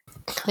partner.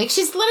 Like,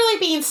 she's literally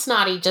being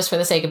snotty just for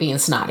the sake of being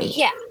snotty.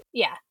 Yeah,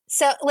 yeah.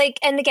 So, like,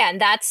 and again,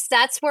 that's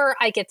where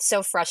I get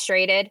so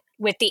frustrated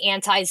with the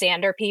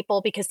anti-Xander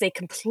people, because they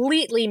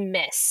completely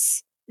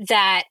miss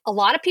that a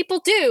lot of people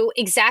do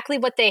exactly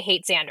what they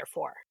hate Xander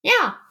for.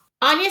 Yeah.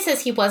 Anya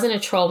says he wasn't a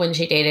troll when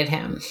she dated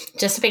him.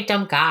 Just a big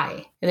dumb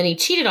guy. And then he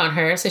cheated on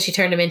her, so she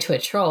turned him into a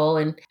troll.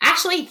 And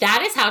actually,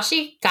 that is how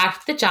she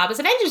got the job as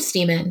a vengeance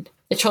demon.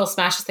 The troll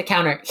smashes the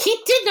counter. He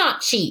did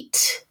not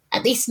cheat.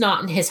 At least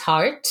not in his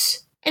heart.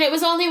 And it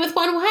was only with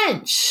one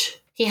wench.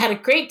 He had a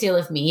great deal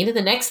of mead, and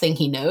the next thing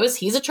he knows,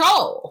 he's a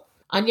troll.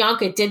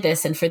 Anyanka did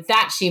this, and for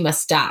that she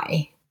must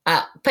die.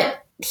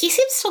 But he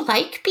seems to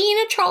like being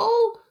a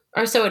troll,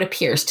 or so it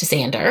appears to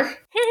Xander.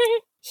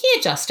 He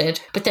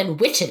adjusted, but then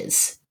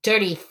witches,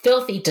 dirty,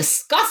 filthy,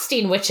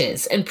 disgusting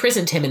witches,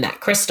 imprisoned him in that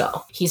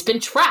crystal. He's been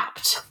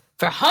trapped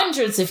for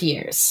hundreds of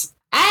years.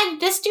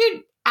 And this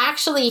dude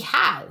actually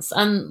has,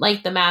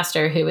 unlike the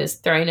master who is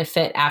throwing a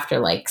fit after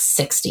like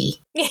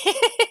 60.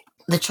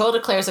 The troll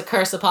declares a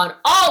curse upon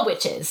all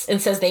witches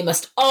and says they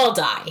must all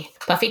die.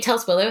 Buffy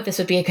tells Willow this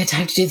would be a good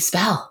time to do the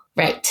spell.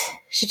 Right.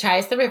 She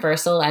tries the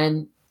reversal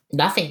and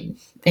nothing.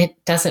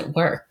 It doesn't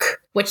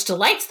work, which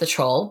delights the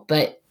troll,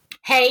 but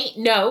hey,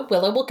 no,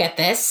 Willow will get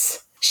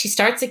this. She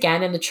starts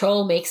again and the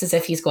troll makes as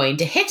if he's going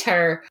to hit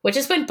her, which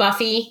is when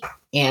Buffy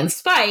and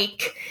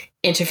Spike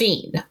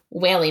intervene,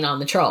 wailing on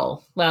the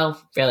troll.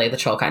 Well, really, the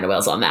troll kind of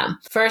wails on them.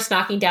 First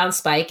knocking down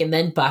Spike and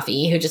then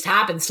Buffy, who just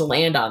happens to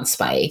land on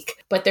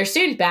Spike. But they're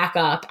soon back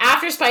up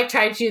after Spike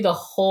tried to do the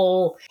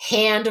whole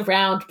hand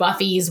around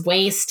Buffy's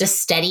waist to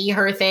steady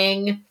her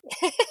thing.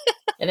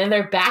 And then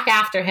they're back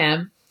after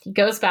him. He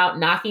goes about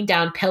knocking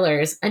down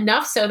pillars,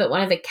 enough so that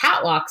one of the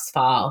catwalks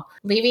fall,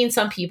 leaving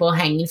some people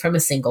hanging from a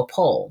single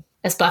pole.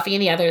 As Buffy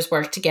and the others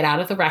work to get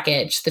out of the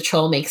wreckage, the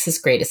troll makes his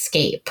great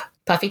escape.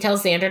 Buffy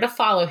tells Xander to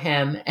follow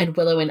him, and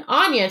Willow and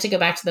Anya to go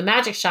back to the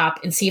magic shop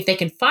and see if they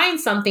can find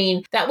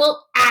something that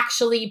will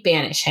actually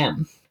banish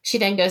him. She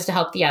then goes to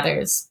help the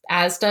others,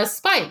 as does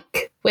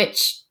Spike.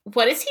 Which,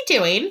 what is he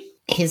doing?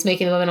 He's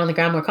making the women on the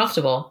ground more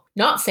comfortable.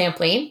 Not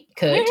sampling.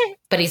 Could,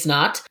 but he's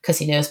not, because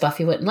he knows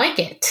Buffy wouldn't like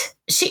it.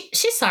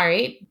 She's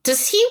sorry.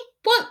 Does he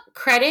want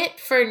credit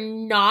for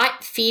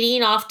not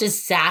feeding off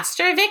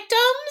disaster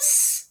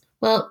victims?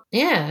 Well,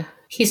 yeah,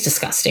 He's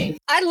disgusting.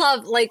 I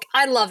love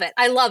it.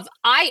 I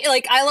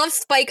love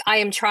Spike. I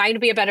am trying to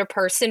be a better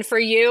person for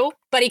you,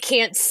 but he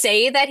can't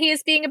say that he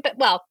is being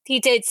well, he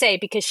did say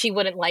because she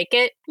wouldn't like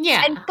it.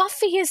 Yeah. And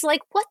Buffy is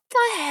like, what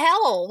the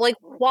hell? Like,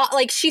 what?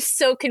 Like, she's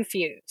so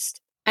confused.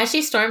 As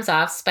she storms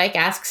off, Spike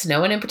asks no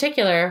one in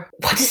particular,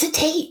 what does it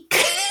take?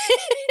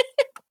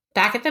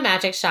 Back at the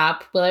magic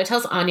shop, Willow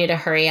tells Anya to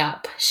hurry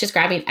up. She's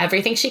grabbing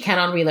everything she can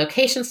on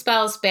relocation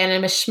spells,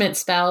 banishment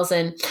spells,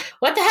 and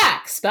what the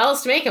heck,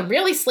 spells to make him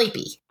really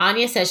sleepy.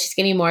 Anya says she's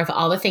getting more of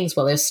all the things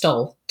Willow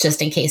stole,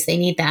 just in case they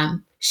need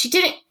them. She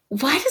didn't.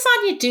 Why does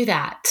Anya do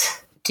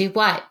that? Do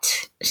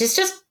what? She's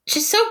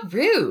so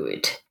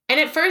rude. And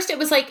at first it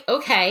was like,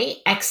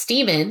 okay,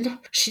 ex-demon.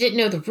 She didn't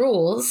know the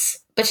rules,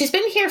 but she's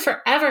been here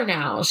forever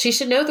now. She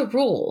should know the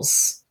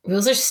rules.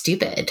 Rules are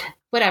stupid.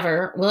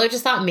 Whatever, Willow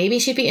just thought maybe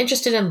she'd be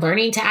interested in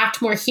learning to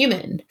act more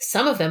human.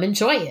 Some of them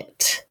enjoy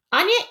it.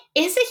 Anya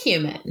is a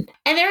human,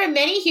 and there are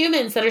many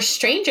humans that are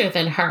stranger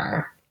than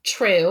her.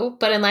 True,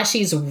 but unless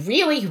she's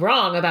really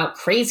wrong about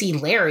Crazy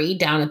Larry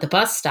down at the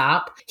bus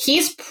stop,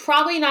 he's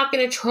probably not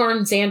going to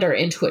turn Xander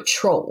into a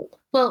troll.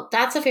 Well,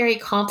 that's a very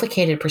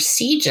complicated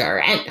procedure,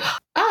 and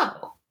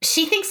oh,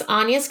 she thinks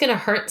Anya's going to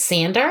hurt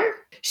Xander?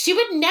 She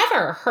would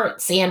never hurt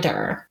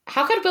Xander.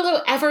 How could Willow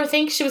ever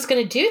think she was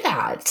going to do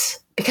that?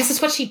 Because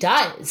it's what she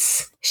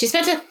does. She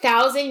spent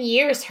 1,000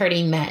 years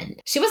hurting men.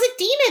 She was a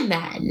demon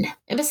then.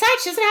 And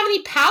besides, she doesn't have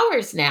any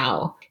powers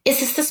now.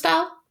 Is this the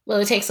spell?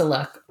 Willow takes a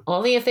look.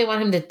 Only if they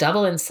want him to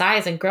double in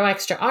size and grow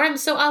extra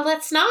arms, so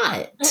let's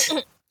not.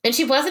 And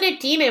she wasn't a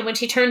demon when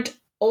she turned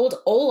old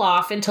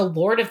Olaf into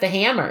Lord of the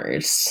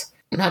Hammers.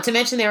 Not to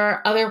mention there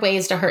are other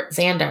ways to hurt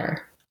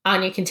Xander.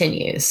 Anya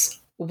continues.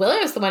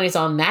 Willow's the one who's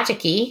all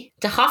magic-y.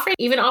 De Hoffred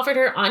even offered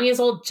her Anya's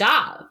old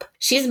job.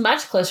 She's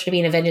much closer to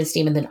being a vengeance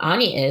demon than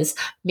Anya is.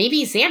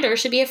 Maybe Xander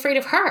should be afraid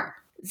of her.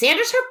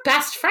 Xander's her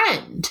best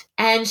friend,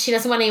 and she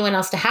doesn't want anyone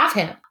else to have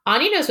him.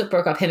 Anya knows what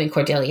broke up him and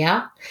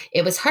Cordelia.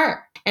 It was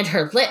her and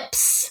her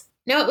lips.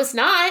 No, it was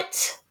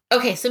not.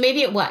 Okay, so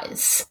maybe it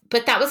was.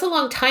 But that was a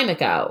long time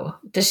ago.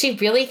 Does she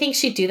really think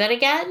she'd do that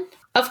again?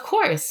 Of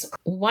course.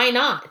 Why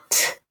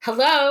not?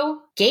 Hello?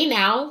 Gay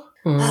now.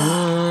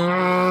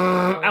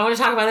 I want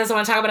to talk about this. I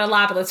want to talk about it a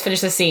lot, but let's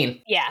finish the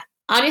scene. Yeah.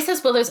 Anya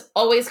says Willow's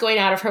always going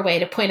out of her way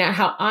to point out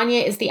how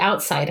Anya is the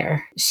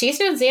outsider. She's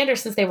known Xander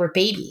since they were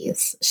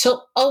babies.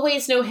 She'll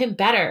always know him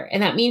better,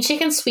 and that means she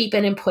can sweep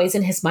in and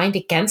poison his mind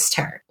against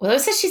her. Willow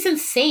says she's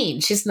insane.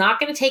 She's not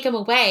going to take him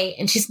away,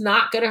 and she's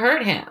not going to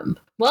hurt him.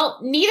 Well,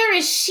 neither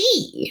is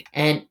she.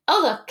 And,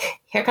 oh look,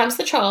 here comes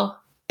the troll,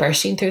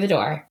 bursting through the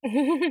door. But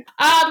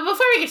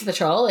before we get to the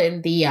troll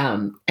in the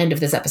end of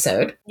this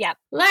episode,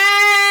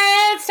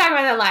 let's talk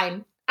about that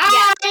line.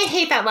 I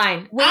hate that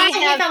line. I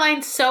hate that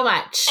line so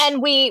much.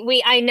 And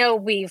I know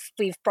we've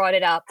brought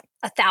it up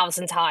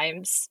 1,000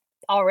 times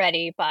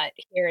already, but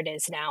here it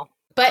is now.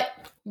 But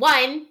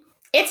one,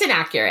 it's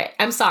inaccurate.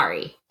 I'm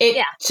sorry.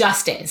 It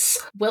just is.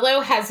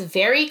 Willow has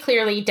very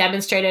clearly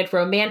demonstrated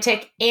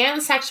romantic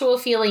and sexual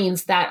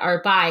feelings that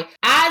are bi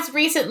as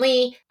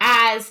recently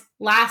as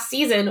last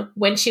season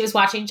when she was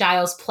watching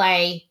Giles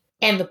play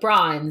in the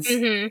Bronze.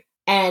 Mm-hmm.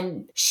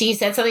 And she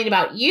said something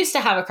about used to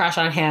have a crush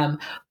on him,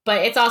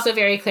 but it's also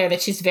very clear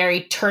that she's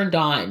very turned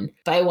on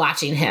by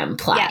watching him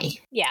play.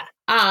 Yeah.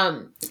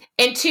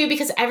 And two,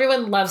 because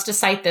everyone loves to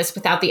cite this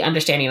without the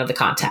understanding of the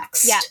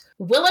context. Yeah.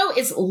 Willow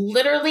is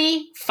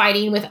literally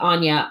fighting with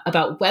Anya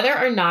about whether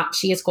or not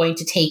she is going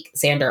to take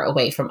Xander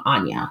away from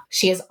Anya.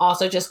 She has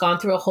also just gone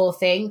through a whole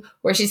thing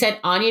where she said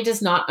Anya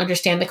does not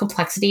understand the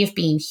complexity of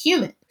being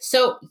human.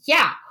 So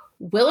yeah,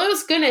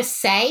 Willow's gonna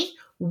say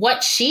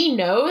what she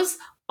knows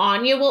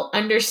Anya will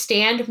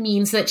understand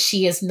means that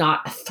she is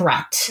not a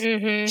threat.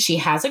 Mm-hmm. She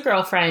has a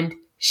girlfriend.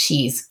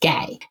 She's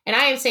gay. And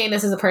I am saying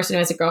this as a person who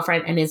has a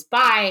girlfriend and is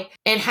bi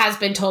and has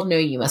been told, no,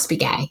 you must be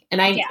gay.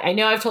 And I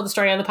know I've told the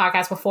story on the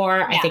podcast before.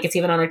 Yeah. I think it's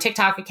even on our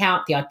TikTok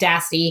account, the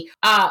audacity.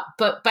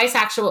 But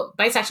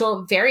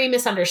bisexual, very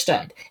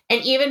misunderstood.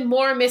 And even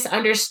more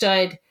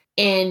misunderstood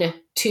in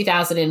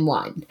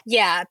 2001.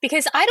 Yeah,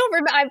 because I don't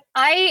remember.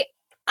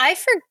 I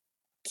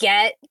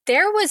forget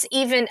there was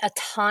even a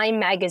Time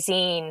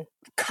magazine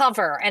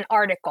cover, an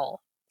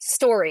article,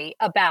 story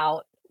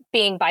about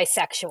being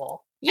bisexual.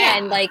 Yeah.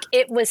 And like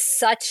it was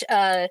such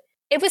a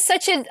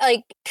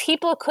like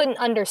people couldn't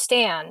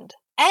understand.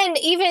 And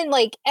even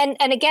like and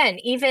again,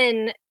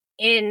 even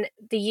in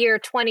the year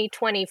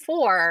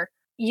 2024,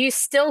 you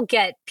still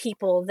get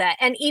people that,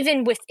 and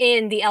even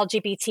within the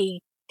LGBT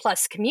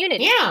plus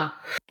community,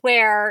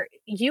 where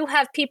you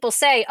have people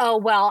say, oh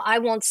well, I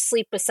won't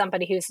date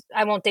somebody who's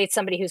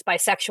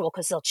bisexual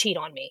because they'll cheat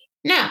on me.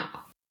 No.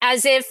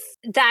 As if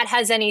that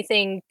has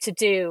anything to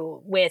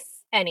do with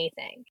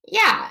anything.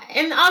 Yeah.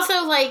 And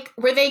also, like,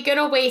 were they going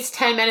to waste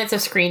 10 minutes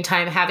of screen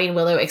time having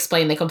Willow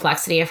explain the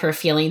complexity of her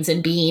feelings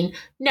and being?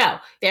 No.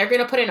 They're going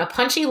to put in a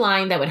punchy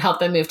line that would help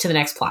them move to the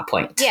next plot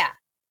point. Yeah.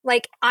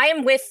 Like, I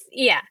am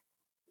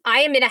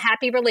in a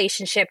happy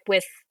relationship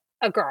with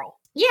a girl.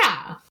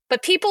 Yeah.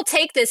 But people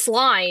take this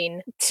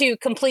line to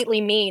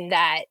completely mean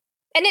that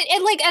And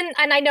it like,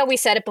 and I know we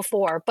said it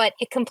before, but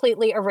it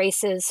completely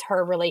erases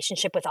her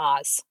relationship with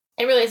Oz.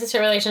 It relates to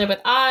her relationship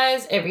with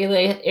Oz. It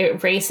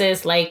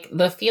erases like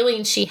the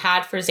feelings she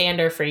had for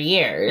Xander for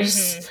years.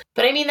 Mm-hmm.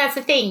 But I mean, that's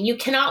the thing. You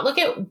cannot look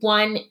at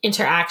one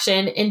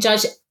interaction and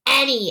judge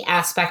any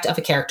aspect of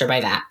a character by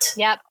that.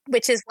 Yep.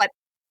 Which is what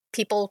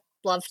people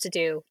love to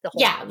do the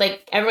whole time.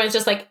 Like everyone's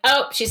just like,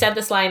 oh, she said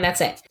this line,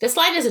 that's it. This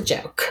line is a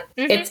joke.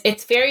 Mm-hmm.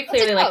 It's very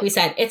clearly, like we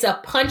said, it's a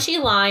punchy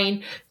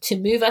line to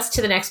move us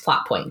to the next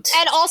plot point.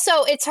 And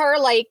also it's her,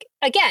 like,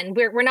 again,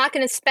 we're not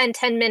going to spend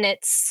 10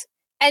 minutes,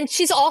 and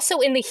she's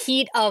also in the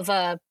heat of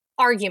a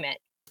argument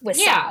with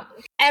someone.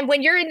 And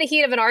when you're in the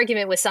heat of an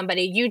argument with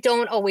somebody, you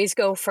don't always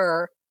go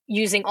for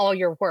using all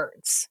your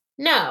words.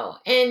 No.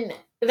 And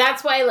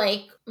that's why,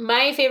 like,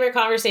 my favorite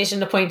conversation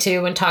to point to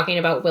when talking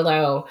about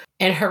Willow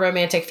and her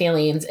romantic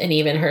feelings and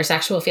even her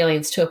sexual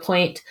feelings to a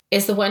point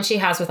is the one she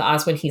has with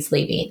Oz when he's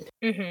leaving.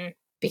 Mm-hmm.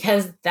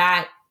 Because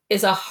that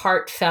is a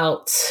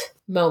heartfelt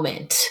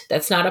moment.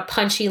 That's not a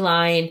punchy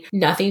line.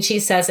 Nothing she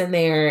says in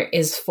there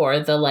is for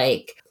the,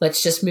 like,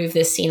 let's just move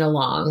this scene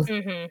along.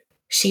 Mm-hmm.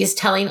 She's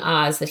telling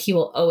Oz that he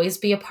will always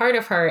be a part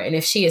of her. And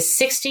if she is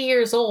 60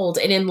 years old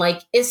and in,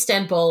 like,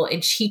 Istanbul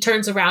and she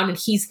turns around and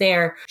he's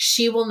there,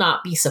 she will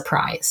not be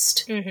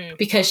surprised. Mm-hmm.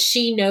 Because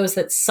she knows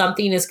that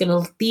something is going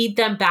to lead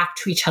them back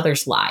to each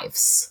other's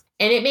lives.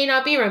 And it may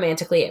not be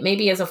romantically. It may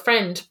be as a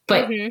friend.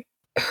 But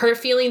her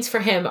feelings for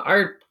him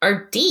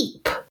are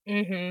deep.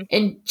 Mm-hmm.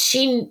 And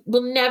she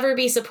will never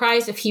be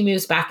surprised if he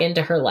moves back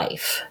into her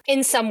life.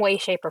 In some way,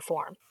 shape, or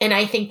form. And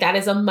I think that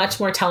is a much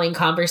more telling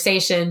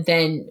conversation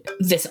than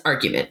this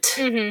argument.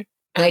 Mm-hmm.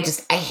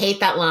 And I hate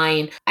that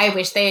line. I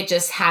wish they had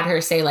just had her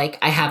say, like,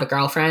 I have a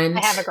girlfriend.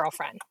 I have a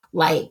girlfriend.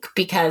 Like,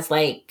 because,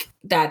 like,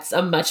 that's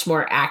a much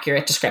more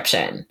accurate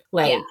description.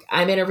 Like,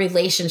 I'm in a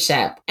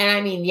relationship. And I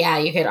mean, yeah,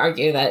 you could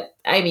argue that,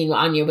 I mean,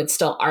 Anya would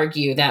still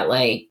argue that,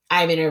 like,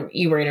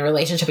 you were in a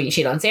relationship and you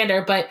cheated on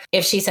Xander. But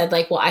if she said,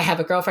 like, well, I have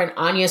a girlfriend,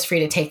 Anya's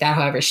free to take that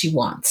however she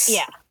wants.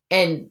 Yeah.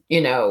 And,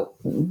 you know,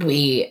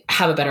 we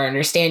have a better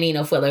understanding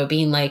of Willow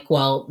being like,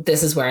 well,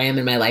 this is where I am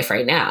in my life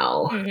right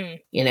now. Mm-hmm.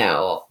 You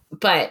know,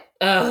 but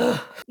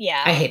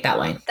yeah, I hate that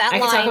line. I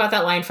can talk about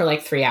that line for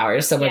like 3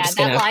 hours. So we're just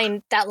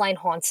gonna. That line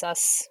haunts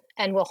us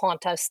and will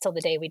haunt us till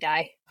the day we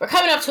die. We're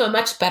coming up to a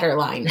much better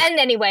line. And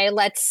anyway,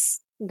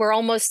 we're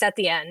almost at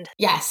the end.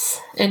 Yes,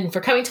 and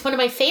we're coming to one of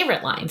my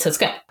favorite lines. So it's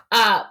good.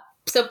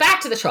 So back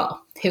to the troll,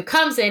 who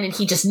comes in and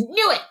he just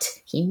knew it.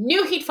 He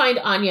knew he'd find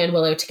Anya and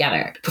Willow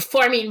together,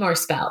 performing more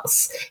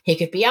spells. He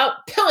could be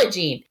out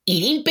pillaging,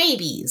 eating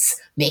babies,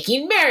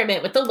 making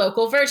merriment with the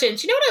local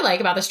virgins. You know what I like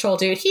about this troll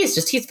dude?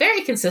 He's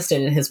very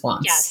consistent in his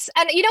wants. Yes.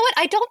 And you know what?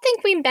 I don't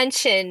think we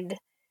mentioned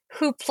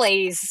who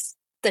plays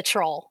the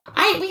troll.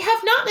 We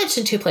have not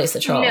mentioned who plays the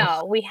troll.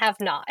 No, we have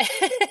not.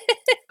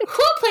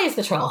 Who plays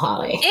the troll,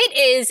 Holly? It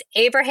is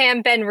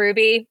Abraham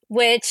Ben-Ruby,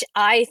 which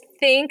I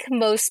think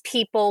most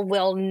people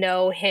will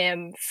know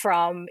him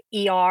from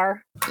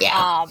ER.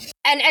 Yeah.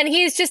 And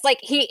he's just like,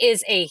 he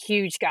is a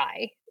huge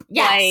guy.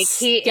 Yes. Like,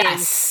 he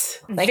is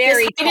like,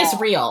 very tall. It is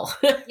real.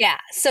 Yeah.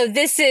 So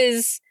this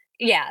is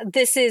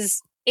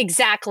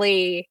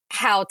exactly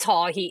how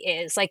tall he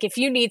is. Like, if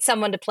you need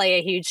someone to play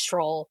a huge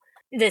troll,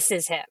 this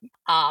is him.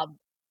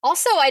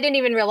 Also, I didn't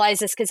even realize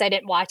this because I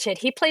didn't watch it.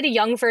 He played a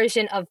young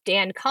version of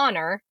Dan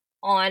Connor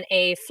on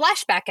a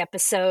flashback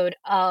episode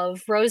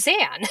of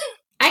Roseanne.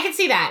 I can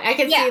see that. I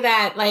can see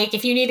that, like,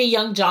 if you need a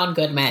young John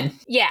Goodman.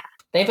 Yeah.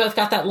 They both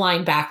got that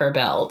linebacker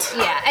build.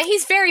 Yeah, and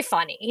he's very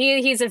funny.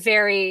 He's a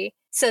very...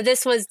 So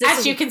this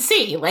As you can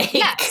see, like...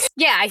 Yes.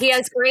 Yeah, he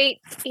has great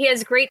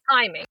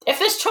timing. If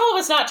this troll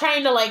was not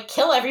trying to, like,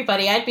 kill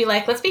everybody, I'd be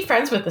like, let's be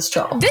friends with this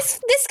troll. This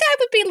guy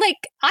would be like,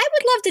 I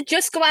would love to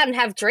just go out and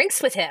have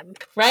drinks with him.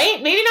 Right?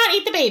 Maybe not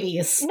eat the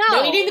babies.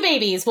 No eating the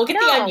babies. We'll get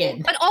the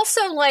onion. But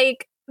also,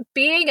 like,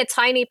 being a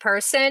tiny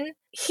person,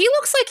 he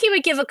looks like he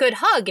would give a good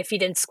hug if he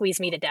didn't squeeze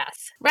me to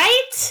death.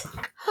 Right?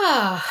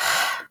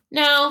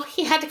 No,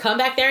 he had to come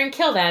back there and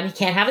kill them. He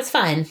can't have his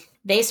fun.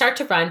 They start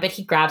to run, but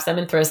he grabs them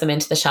and throws them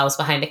into the shelves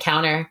behind the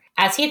counter.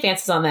 As he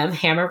advances on them,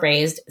 hammer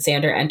raised,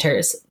 Xander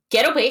enters.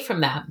 Get away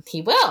from them.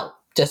 He will,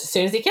 just as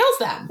soon as he kills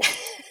them.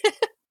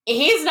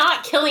 He's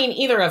not killing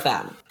either of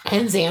them.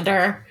 And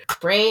Xander,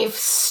 brave,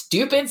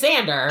 stupid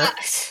Xander,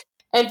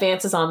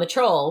 advances on the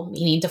troll,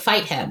 meaning to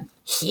fight him.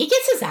 He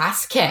gets his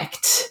ass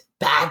kicked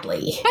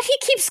badly. But he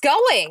keeps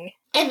going.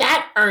 And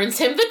that earns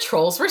him the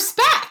troll's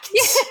respect.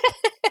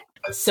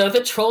 So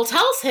the troll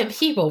tells him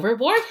he will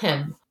reward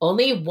him.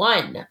 Only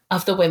one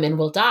of the women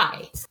will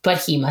die,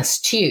 but he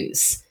must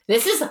choose.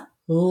 This is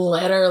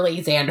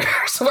literally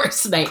Xander's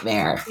worst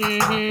nightmare.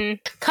 Mm-hmm.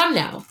 Come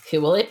now,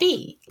 who will it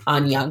be?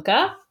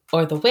 Anyanka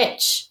or the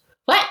witch?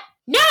 What?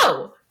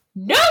 No,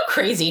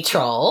 crazy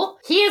troll.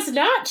 He is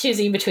not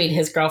choosing between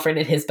his girlfriend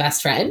and his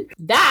best friend.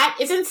 That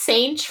is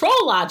insane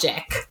troll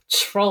logic.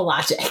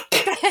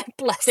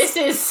 Bless. This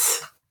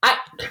is...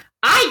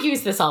 I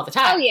use this all the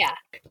time. Oh, yeah.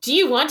 Do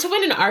you want to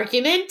win an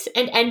argument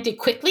and end it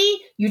quickly?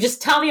 You just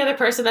tell the other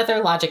person that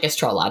their logic is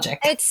troll logic.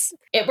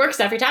 It works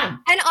every time.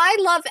 And I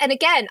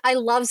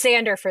love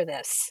Xander for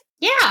this.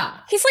 Yeah.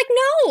 He's like,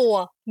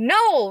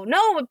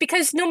 no,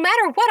 because no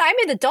matter what, I'm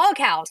in the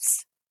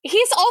doghouse.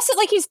 He's also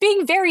like, he's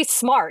being very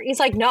smart. He's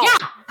like, no,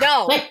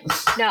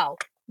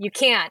 you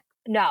can't.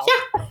 No.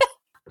 Yeah.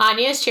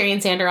 Anya is cheering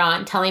Xander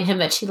on, telling him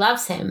that she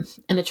loves him,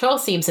 and the troll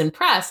seems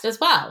impressed as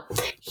well.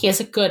 He is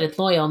a good and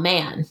loyal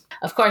man.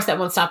 Of course, that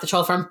won't stop the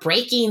troll from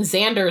breaking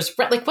Xander's...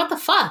 Like, what the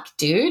fuck,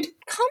 dude?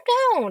 Calm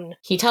down.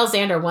 He tells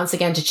Xander once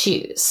again to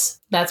choose.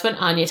 That's when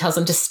Anya tells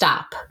him to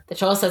stop. The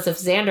troll says if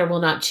Xander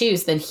will not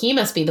choose, then he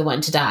must be the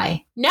one to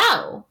die.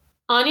 No!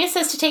 Anya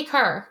says to take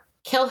her.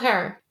 Kill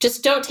her.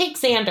 Just don't take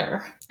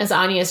Xander. As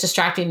Anya is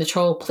distracting the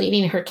troll,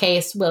 pleading her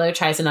case, Willow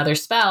tries another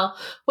spell,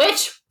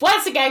 which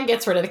once again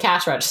gets rid of the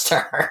cash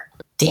register.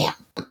 Damn.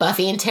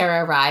 Buffy and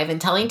Tara arrive, and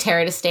telling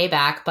Tara to stay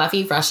back,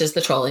 Buffy rushes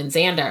the troll and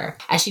Xander.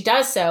 As she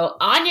does so,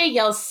 Anya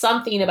yells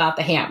something about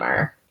the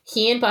hammer.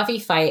 He and Buffy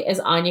fight as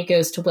Anya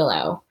goes to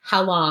Willow.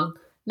 How long?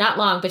 Not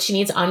long, but she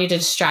needs Anya to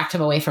distract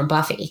him away from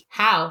Buffy.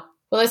 How?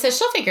 Willow says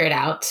she'll figure it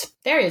out.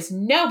 There is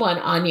no one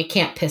Anya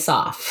can't piss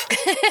off.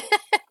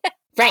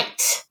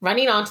 Right.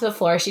 Running onto the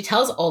floor, she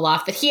tells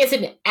Olaf that he is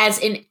as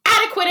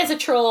inadequate as a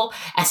troll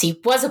as he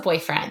was a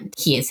boyfriend.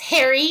 He is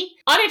hairy,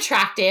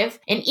 unattractive,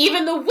 and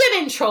even the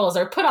women trolls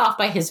are put off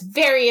by his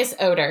various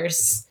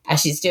odors.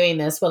 As she's doing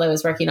this, Willow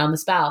is working on the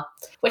spell,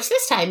 which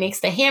this time makes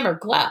the hammer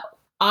glow.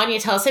 Anya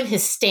tells him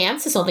his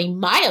stance is only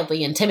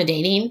mildly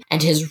intimidating,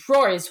 and his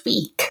roar is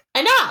weak.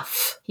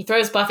 Enough! He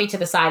throws Buffy to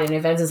the side and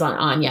advances on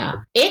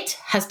Anya. It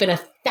has been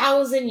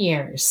 1,000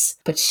 years,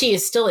 but she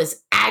is still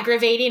as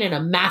aggravating and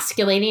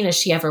emasculating as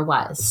she ever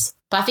was.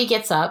 Buffy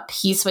gets up,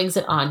 he swings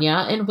at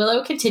Anya, and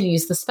Willow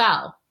continues the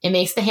spell. It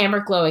makes the hammer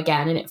glow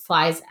again, and it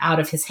flies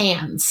out of his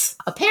hands.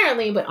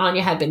 Apparently, what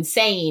Anya had been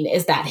saying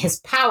is that his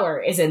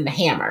power is in the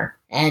hammer,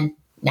 and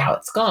now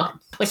it's gone.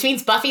 Which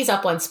means Buffy's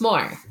up once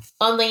more.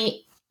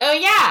 Only... oh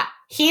yeah,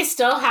 he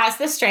still has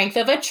the strength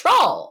of a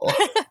troll.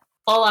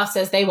 Olaf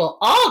says they will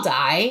all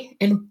die.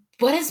 And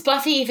what is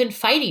Buffy even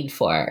fighting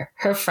for?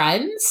 Her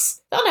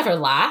friends? They'll never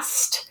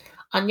last.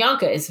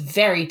 Anyanka is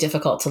very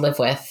difficult to live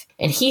with,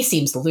 and he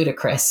seems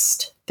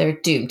ludicrous. They're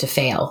doomed to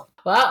fail.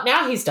 Well,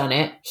 now he's done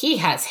it. He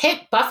has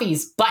hit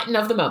Buffy's button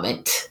of the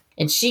moment.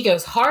 And she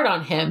goes hard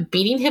on him,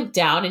 beating him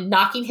down and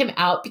knocking him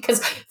out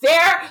because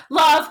their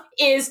love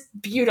is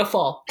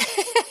beautiful.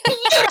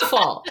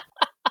 Beautiful.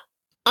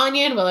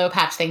 Anya and Willow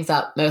patch things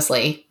up,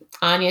 mostly.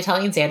 Anya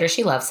telling Xander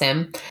she loves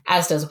him,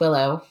 as does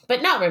Willow,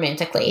 but not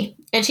romantically.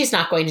 And she's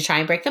not going to try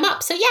and break them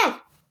up, so yeah.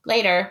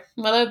 Later,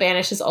 Willow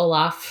banishes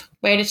Olaf.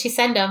 Where did she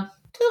send him?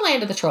 To the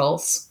land of the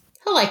trolls.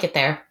 He'll like it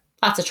there.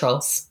 Lots of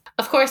trolls.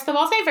 Of course, the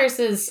multiverse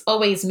is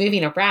always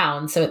moving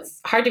around, so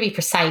it's hard to be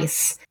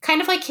precise.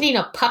 Kind of like hitting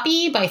a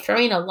puppy by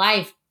throwing a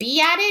live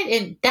bee at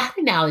it, and that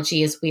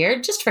analogy is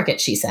weird. Just forget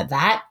she said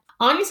that.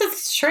 Anya says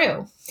it's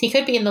true. He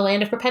could be in the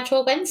land of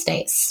perpetual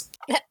Wednesdays.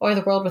 Or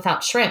the world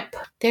without shrimp.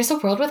 There's a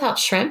world without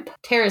shrimp?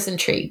 Tara's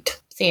intrigued,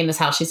 seeing as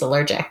how she's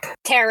allergic.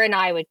 Tara and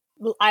I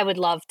would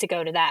love to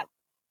go to that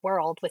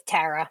world with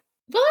Tara.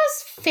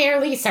 Willow's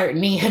fairly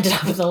certain he ended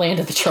up in the land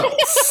of the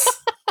trolls.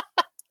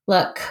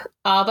 Look,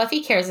 all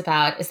Buffy cares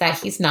about is that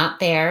he's not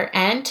there,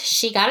 and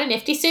she got a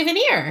nifty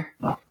souvenir.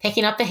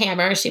 Picking up the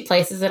hammer, she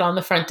places it on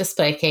the front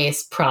display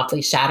case,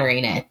 promptly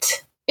shattering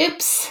it.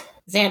 Oops.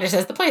 Xander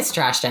says the place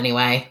trashed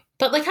anyway.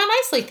 But look how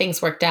nicely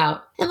things worked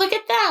out. And look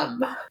at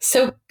them.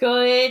 So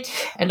good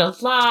and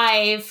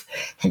alive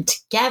and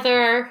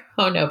together.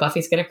 Oh no,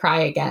 Buffy's going to cry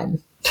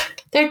again.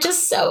 They're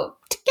just so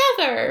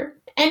together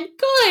and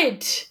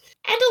good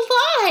and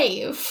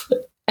alive.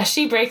 As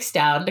she breaks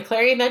down,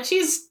 declaring that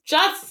she's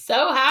just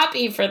so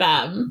happy for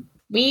them.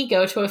 We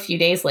go to a few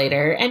days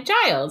later, and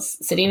Giles,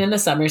 sitting in the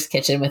Summers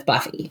kitchen with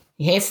Buffy.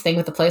 He hates to think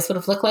what the place would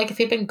have looked like if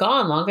he'd been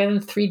gone longer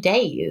than 3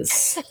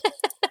 days.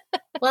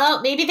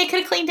 Well, maybe they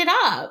could have cleaned it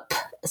up,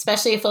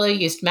 especially if Willow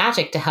used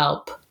magic to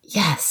help.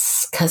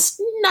 Yes,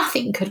 because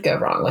nothing could go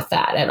wrong with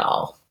that at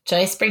all.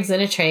 Joyce brings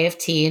in a tray of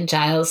tea, and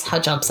Giles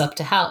jumps up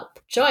to help.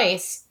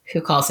 Joyce,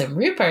 who calls him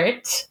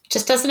Rupert,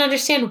 just doesn't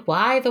understand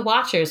why the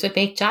Watchers would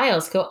make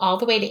Giles go all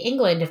the way to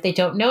England if they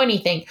don't know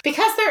anything.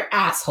 Because they're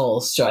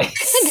assholes,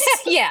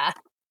 Joyce. Yeah.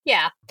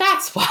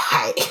 That's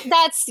why.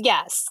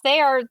 Yes, they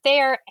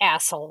are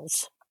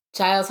assholes.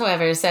 Giles,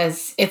 however,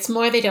 says it's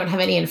more they don't have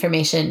any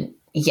information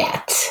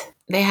yet.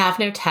 They have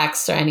no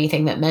texts or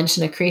anything that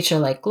mention a creature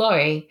like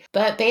Glory,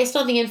 but based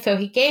on the info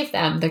he gave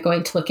them, they're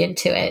going to look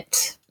into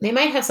it. They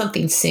might have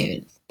something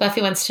soon.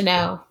 Buffy wants to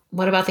know,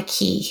 what about the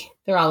key?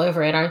 They're all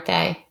over it, aren't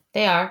they?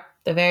 They are.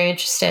 They're very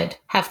interested.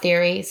 Have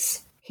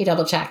theories. He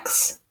double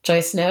checks.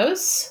 Joyce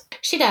knows?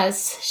 She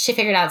does. She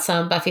figured out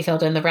some. Buffy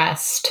filled in the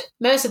rest.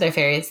 Most of their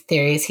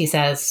theories, he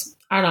says,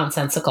 are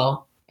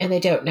nonsensical. And they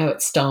don't know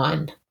it's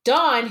Dawn.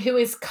 Dawn, who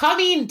is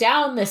coming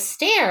down the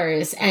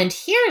stairs and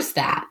hears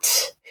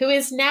that, who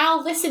is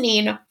now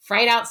listening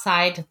right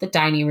outside the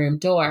dining room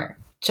door.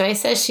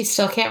 Joyce says she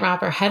still can't wrap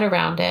her head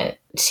around it.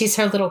 She's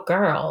her little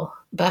girl.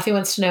 Buffy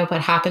wants to know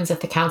what happens if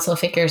the council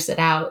figures it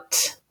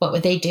out. What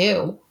would they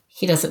do?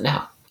 He doesn't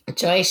know.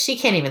 Joyce, she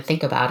can't even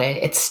think about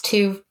it. It's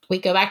too We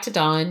go back to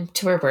Dawn,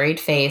 to her worried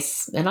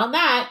face, and on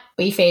that,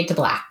 we fade to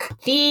black.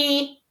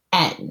 The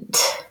end.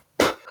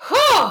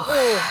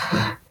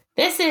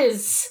 This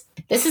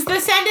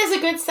end is a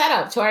good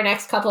setup to our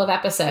next couple of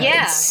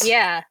episodes.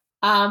 Yeah.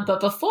 But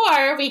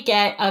before we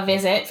get a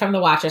visit from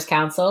the Watchers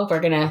Council,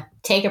 we're gonna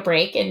take a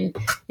break and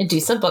do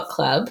some book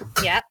club.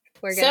 Yep.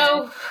 We're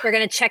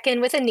gonna check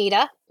in with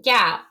Anita.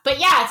 Yeah,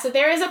 so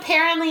there is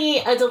apparently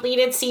a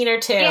deleted scene or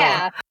two.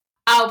 Yeah.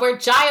 Where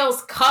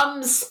Giles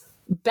comes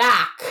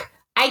back,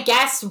 I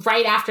guess,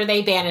 right after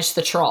they banish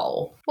the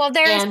troll. Well,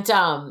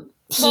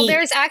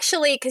 there's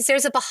actually, because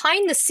there's a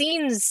behind the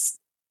scenes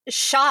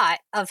shot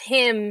of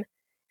him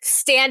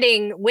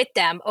standing with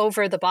them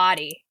over the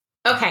body.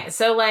 Okay,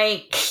 so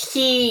like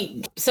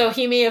he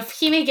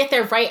may get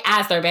there right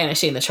as they're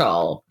banishing the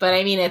troll, but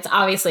I mean it's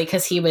obviously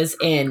because he was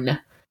in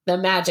the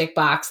magic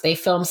box. They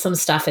filmed some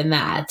stuff in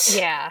that.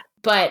 Yeah.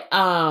 But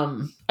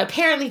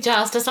apparently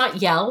Giles does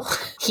not yell.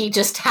 He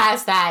just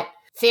has that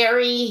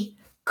very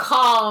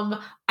calm,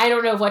 I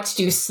don't know what to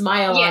do,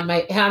 smile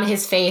on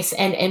his face,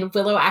 and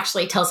Willow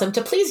actually tells him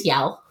to please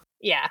yell.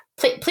 Yeah.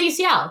 Please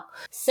yell.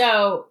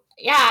 So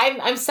yeah,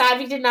 I'm sad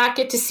we did not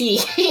get to see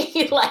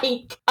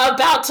like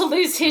about to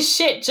lose his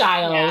shit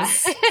Giles.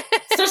 Yeah.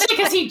 Especially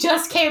because he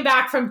just came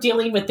back from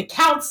dealing with the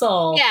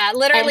council. Yeah,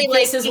 literally. And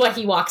this is what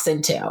he walks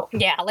into.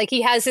 Yeah, like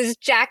he has his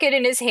jacket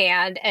in his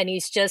hand and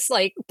he's just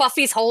like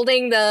Buffy's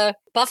holding the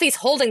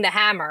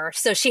hammer,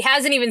 so she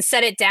hasn't even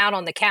set it down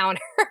on the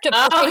counter. He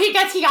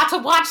got to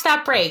watch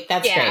that break.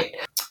 That's great.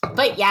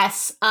 But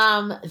yes,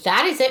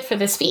 that is it for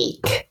this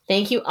week.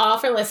 Thank you all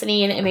for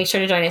listening, and make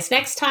sure to join us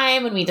next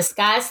time when we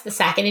discuss the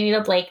second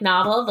Anita Blake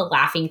novel, The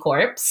Laughing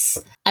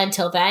Corpse.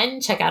 Until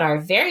then, check out our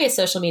various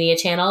social media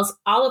channels,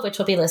 all of which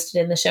will be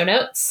listed in the show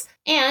notes.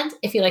 And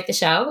if you like the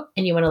show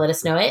and you want to let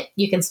us know it,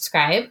 you can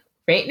subscribe,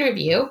 rate, and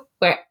review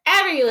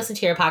wherever you listen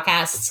to your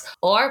podcasts,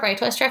 or write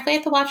to us directly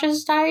at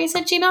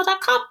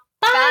thewatchersdiaries@gmail.com.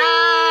 Bye!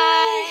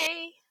 Bye!